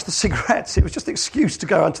even so much the cigarettes, it was just the excuse to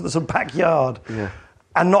go onto the sort of backyard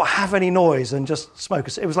and not have any noise and just smoke.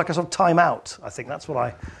 It was like a sort of time out. I think that's what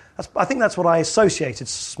I associated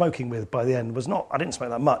smoking with by the end. I didn't smoke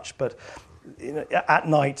that much, but at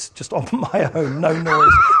night, just on my own, no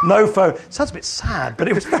noise, no phone. It sounds a bit sad, but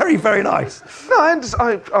it was very, very nice. No, I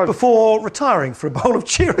understand. Before retiring for a bowl of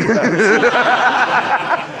Cheerios.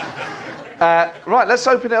 Right, let's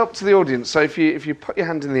open it up to the audience. So if you put your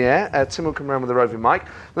hand in the air, Tim will come around with a roving mic.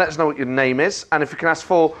 Let us know what your name is. And if you can ask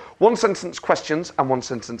for one-sentence questions and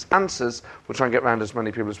one-sentence answers, we'll try and get around as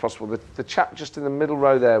many people as possible. The chap just in the middle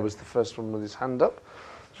row there was the first one with his hand up.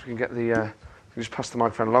 So we can get just pass the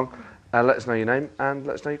microphone along. Let us know your name and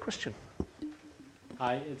let us know your question.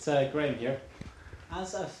 Hi, it's Graham here.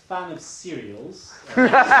 As a fan of cereals,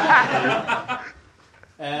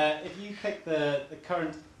 if you pick the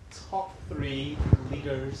current top 3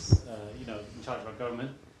 leaders, in charge of our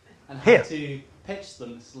government, and had to pitch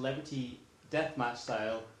them celebrity deathmatch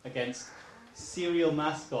style against cereal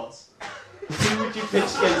mascots, who would you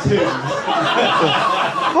pitch against who?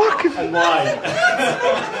 And why?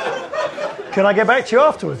 Can I get back to you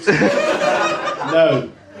afterwards? No.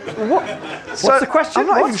 What's the question? I'm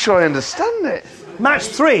not even sure I understand it. Match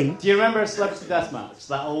 3? Do you remember Celebrity Deathmatch?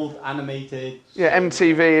 That old animated... Yeah,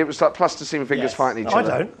 MTV, it was like plasticine fingers fighting each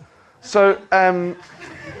other. I don't. So, not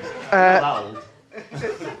that old.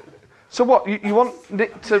 So what, you want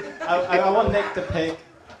Nick to... I want Nick to pick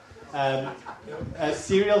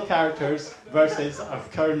serial characters versus our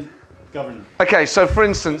current government. Okay, so for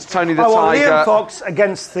instance, Tony the Tiger... Liam Fox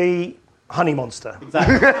against the Honey Monster.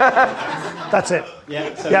 Exactly. That's it.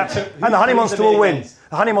 Yeah. So Yeah, and the Honey Monster will win.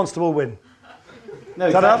 The Honey Monster will win. No,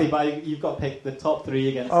 exactly, but you've got to pick the top three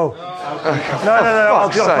against... Oh. No, I'll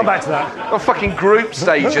come back to that. Oh, fucking group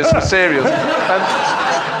stages for cereals.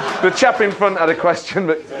 The chap in front had a question,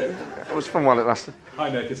 but it was fun while it lasted. Hi,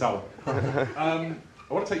 Nick, it's Alan. I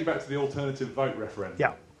want to take you back to the alternative vote referendum.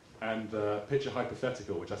 Yeah. And pitch a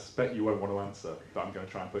hypothetical, which I suspect you won't want to answer, but I'm going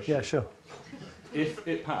to try and push you. Yeah, sure. If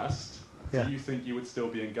it passed, do you think you would still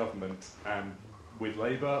be in government with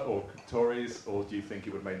Labour or Tories, or do you think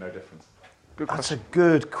it would make no difference? That's a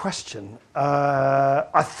good question.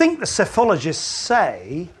 I think the psephologists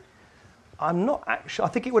say, I'm not actually, I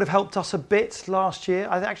think it would have helped us a bit last year.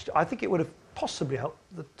 I think it would have possibly helped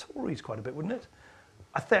the Tories quite a bit, wouldn't it?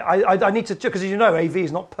 I need to, because as you know, AV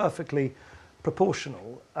is not perfectly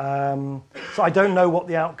proportional. So I don't know what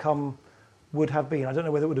the outcome would have been. I don't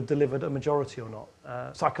know whether it would have delivered a majority or not.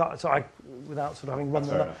 So I can't, without sort of having run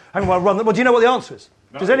them, well, do you know what the answer is?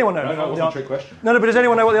 No, does anyone know? No, it wasn't a trick question. No, but does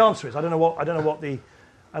anyone know what the answer is? I don't know what the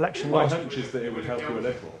election was. My hunch is that it would help you a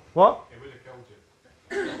little. What? It would have killed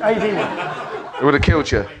you. AV. It would have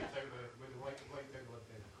killed you.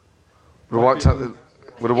 Would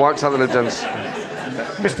have wiped out the Lib Dems.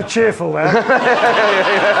 Mr. Cheerful there.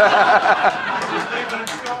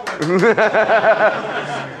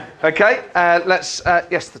 Okay, let's...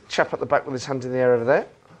 yes, the chap at the back with his hand in the air over there.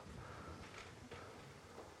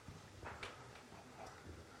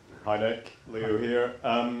 Hi Nick, Leo here.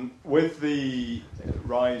 With the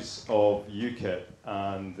rise of UKIP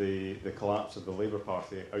and the collapse of the Labour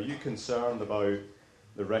Party, are you concerned about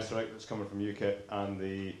the rhetoric that's coming from UKIP and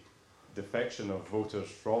the defection of voters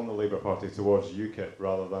from the Labour Party towards UKIP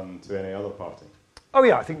rather than to any other party? Oh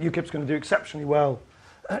yeah, I think UKIP's going to do exceptionally well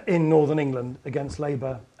in Northern England against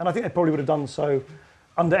Labour, and I think they probably would have done so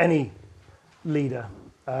under any leader.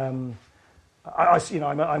 As you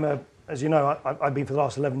know, I've been for the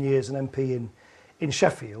last 11 years an MP in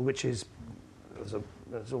Sheffield, which is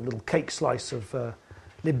there's a little cake slice of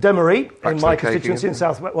Lib Demery in my constituency in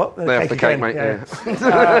South Wales. What? They have the cake, mate. Yeah.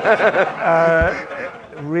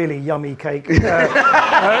 Really yummy cake. It's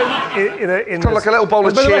got like a little bowl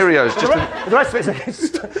of Cheerios.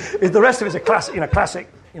 The rest of it's a classic,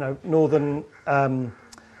 northern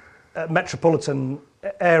metropolitan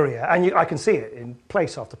area, and I can see it in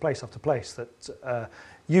place after place after place that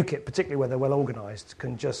UKIP, particularly where they're well organised,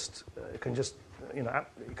 can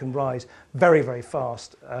rise very, very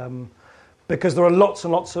fast. Because there are lots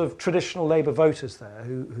and lots of traditional Labour voters there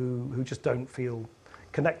who just don't feel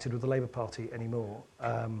connected with the Labour Party anymore.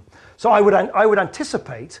 So I would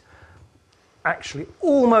anticipate, actually,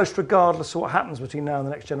 almost regardless of what happens between now and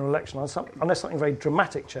the next general election, unless something very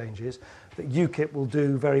dramatic changes, that UKIP will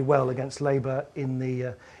do very well against Labour in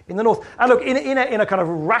the north. And look, in a kind of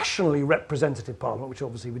rationally representative parliament, which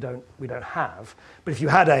obviously we don't have, but if you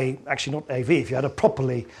had if you had a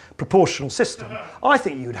properly proportional system, I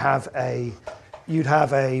think you'd have a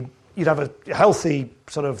healthy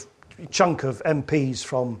sort of chunk of MPs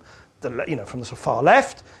from the sort of far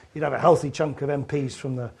left. You'd have a healthy chunk of MPs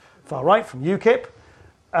from the far right, from UKIP.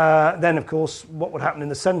 Then, of course, what would happen in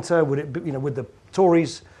the centre? Would it be, would the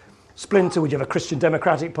Tories splinter? Would you have a Christian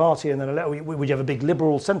Democratic Party, and then would you have a big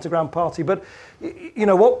Liberal centre ground party? But you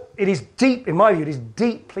know what? It is deep, in my view, it is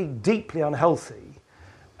deeply, deeply unhealthy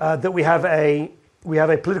that we have a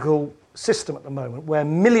political system at the moment where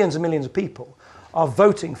millions and millions of people are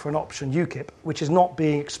voting for an option, UKIP, which is not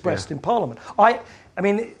being expressed in Parliament. I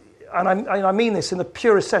mean this in the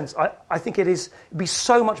purest sense. I think it'd be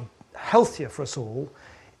so much healthier for us all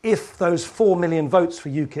if those 4 million votes for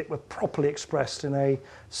UKIP were properly expressed in a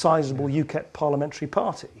sizable UKIP parliamentary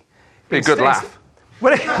party. Be a good laugh.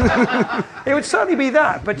 Well, it would certainly be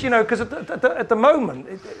that, but because at the moment,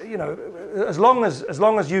 as long as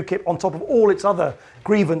UKIP, on top of all its other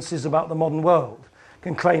grievances about the modern world,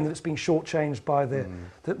 can claim that it's been shortchanged by the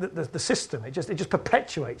system, it just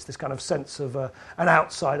perpetuates this kind of sense of an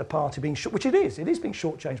outsider party being which it is being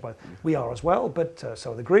shortchanged by. We are as well, but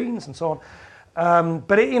so are the Greens and so on.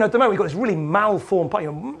 But at the moment we've got this really malformed party,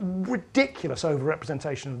 ridiculous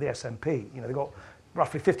overrepresentation of the SNP. They've got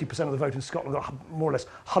roughly 50% of the vote in Scotland, got more or less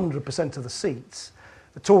 100% of the seats.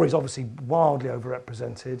 The Tories obviously wildly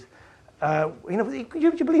overrepresented.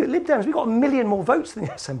 Would you believe it? Lib Dems, we've got 1 million more votes than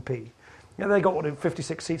the SNP. They got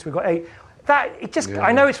 56 seats, we've got 8.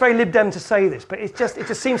 I know it's very Lib Dem to say this, but it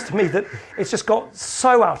just seems to me that it's just got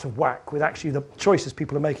so out of whack with actually the choices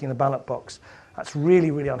people are making in the ballot box. That's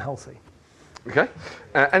really, really unhealthy. Okay.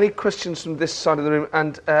 Any questions from this side of the room?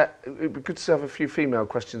 And it would be good to have a few female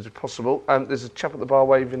questions if possible. There's a chap at the bar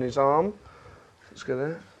waving his arm. Let's go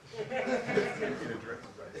there.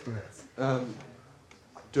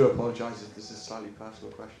 Do apologise if this is a slightly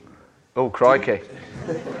personal question. Oh, crikey.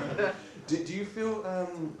 Do you feel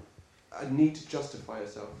a need to justify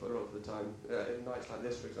yourself a lot of the time in nights like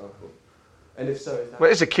this, for example? And if so, is that...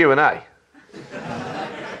 Well, it's a Q&A. No,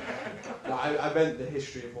 I meant the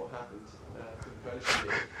history of what happened.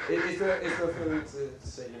 Is there a feeling to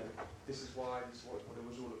say, this is why, this is what it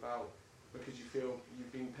was all about, because you feel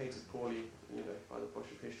you've been painted poorly, by the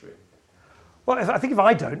brush of history? Well, I think if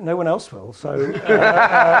I don't, no one else will. So,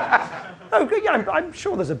 I'm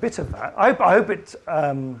sure there's a bit of that. I hope it.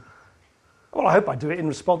 I hope I do it in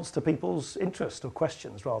response to people's interest or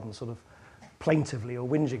questions, rather than sort of plaintively or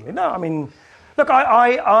whingingly. No, I mean, look,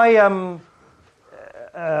 I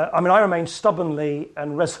remain stubbornly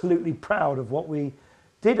and resolutely proud of what we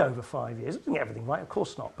did over 5 years. I didn't get everything right, of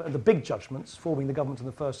course not, but the big judgments, forming the government in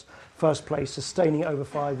the first place, sustaining it over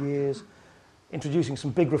 5 years, introducing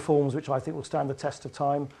some big reforms which I think will stand the test of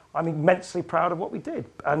time. I'm immensely proud of what we did.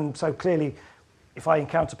 And so clearly, if I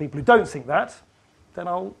encounter people who don't think that, then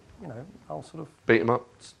I'll sort of... beat them up.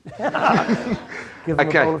 Give them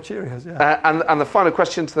a bowl of Cheerios, yeah. And the final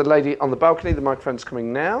question to the lady on the balcony. The microphone's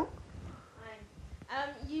coming now. Hi.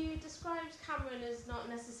 You described Cameron as not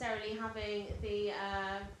necessarily having the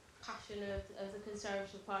passion of the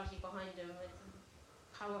Conservative Party behind him, with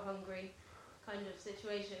power-hungry kind of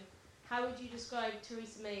situation. How would you describe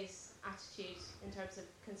Theresa May's attitude in terms of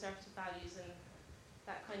Conservative values and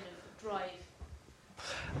that kind of drive?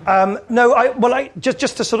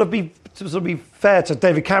 Just to sort of be fair to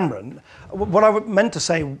David Cameron, what I meant to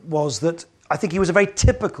say was that I think he was a very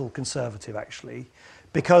typical Conservative, actually,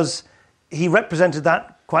 because he represented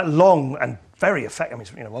that quite long and very effective. I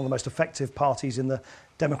mean, one of the most effective parties in the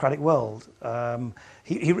democratic world.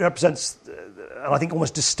 He represents, and I think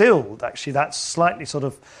almost distilled, actually, that slightly sort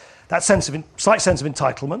of that slight sense of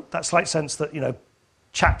entitlement, that slight sense that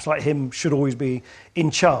chaps like him should always be in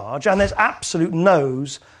charge, and there's absolute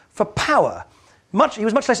nose for power. He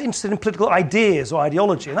was much less interested in political ideas or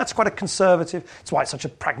ideology, and that's quite a conservative. That's why it's such a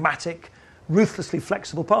pragmatic, ruthlessly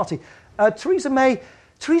flexible party. Theresa May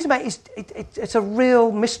it's a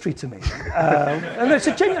real mystery to me, and it's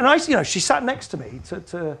a genuine. She sat next to me,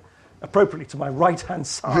 to appropriately to my right-hand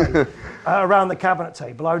side, around the cabinet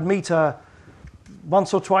table. I would meet her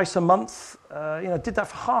once or twice a month. Did that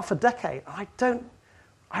for half a decade.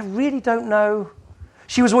 I really don't know.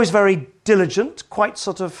 She was always very diligent, quite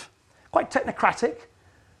technocratic.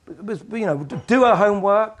 Was, do her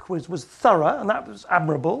homework, was thorough, and that was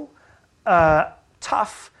admirable.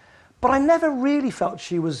 Tough, but I never really felt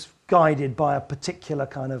she was guided by a particular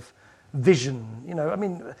kind of vision.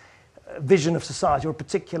 Vision of society, or a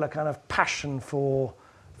particular kind of passion for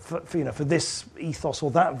this ethos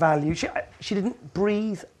or that value. She didn't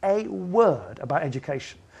breathe a word about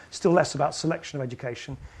education, still less about selection of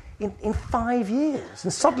education, in 5 years.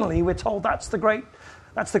 And suddenly we're told that's the great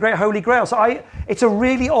holy grail. So it's a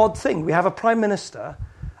really odd thing. We have a prime minister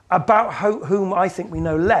about whom I think we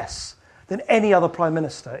know less than any other prime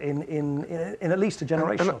minister in at least a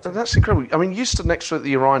generation. And that's incredible. I mean, you stood next to her at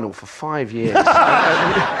the urinal for 5 years.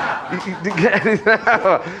 You didn't get anything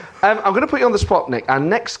out. I'm going to put you on the spot, Nick. Our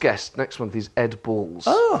next guest next month is Ed Balls.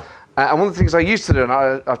 Oh. And one of the things I used to do, and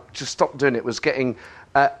I just stopped doing it, was getting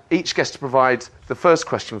each guest to provide the first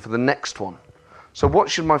question for the next one. So what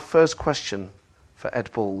should my first question for Ed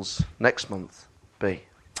Balls next month be?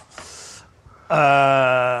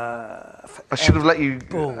 I should have let you.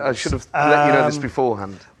 I should have let you know this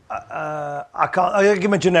beforehand. I can't. I'll give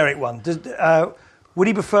him a generic one. Would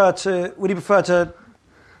he prefer to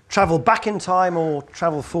travel back in time or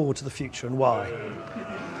travel forward to the future, and why?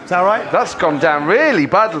 Is that right? That's gone down really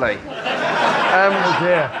badly.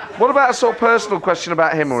 What about a sort of personal question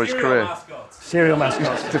about him or his career? Cereal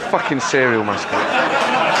mascot. The fucking cereal mascot.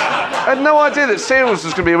 I had no idea that cereals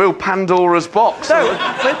was going to be a real Pandora's box. No,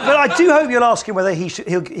 but I do hope you'll ask him whether he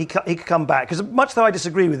could come back, because much though I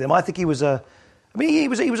disagree with him, I think he was a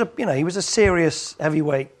serious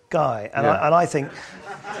heavyweight guy, and I think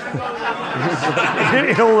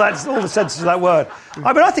in all the senses of that word.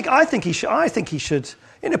 I think he should.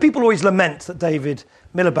 People always lament that David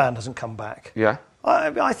Miliband hasn't come back. Yeah.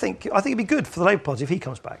 I think it'd be good for the Labour Party if he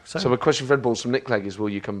comes back. So a question for Ed Balls from Nick Clegg is, will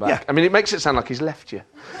you come back? Yeah. I mean, it makes it sound like he's left you.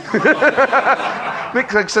 Nick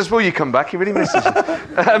Clegg says, will you come back? He really misses you.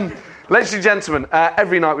 Ladies and gentlemen,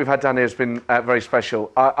 every night we've had down here has been very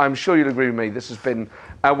special. I'm sure you'll agree with me. This has been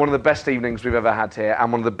one of the best evenings we've ever had here,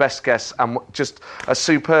 and one of the best guests, and just a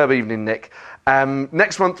superb evening, Nick.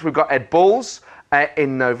 Next month we've got Ed Balls.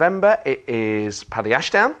 In November it is Paddy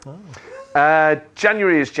Ashdown.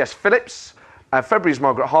 January is Jess Phillips. February is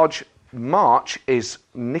Margaret Hodge. March is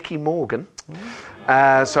Nicky Morgan.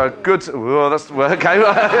 So a good... Oh, that's okay.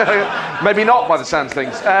 Maybe not by the sounds of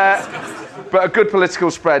things. But a good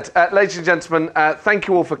political spread. Ladies and gentlemen, thank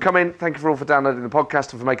you all for coming. Thank you all for downloading the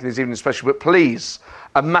podcast and for making these evenings special. But please,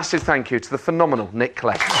 a massive thank you to the phenomenal Nick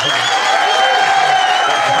Clegg.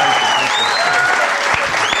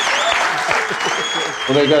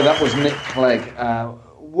 Well, there you go. That was Nick Clegg.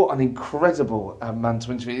 What an incredible man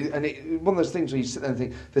to interview. And one of those things where you sit there and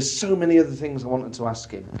think, there's so many other things I wanted to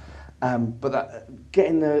ask him. But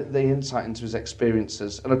getting the insight into his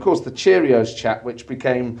experiences. And, of course, the Cheerios chat, which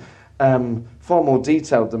became far more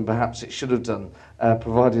detailed than perhaps it should have done,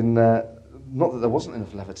 providing... not that there wasn't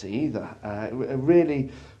enough levity either. A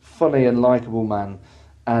really funny and likeable man.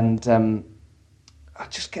 And I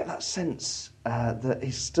just get that sense that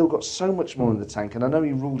he's still got so much more in the tank. And I know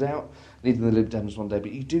he ruled out leading the Lib Dems one day,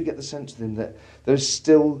 but you do get the sense with him that there's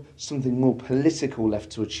still something more political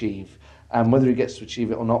left to achieve. And whether he gets to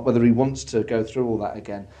achieve it or not, whether he wants to go through all that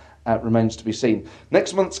again, remains to be seen.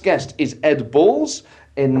 Next month's guest is Ed Balls.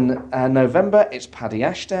 In November, it's Paddy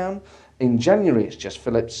Ashdown. In January, it's Jess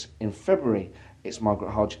Phillips. In February, it's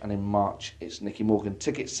Margaret Hodge. And in March, it's Nicky Morgan.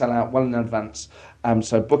 Tickets sell out well in advance,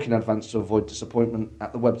 so book in advance to avoid disappointment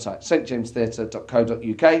at the website,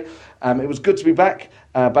 stjamestheatre.co.uk. It was good to be back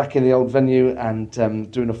in the old venue and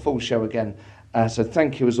doing a full show again. So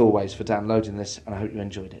thank you, as always, for downloading this, and I hope you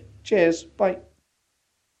enjoyed it. Cheers. Bye.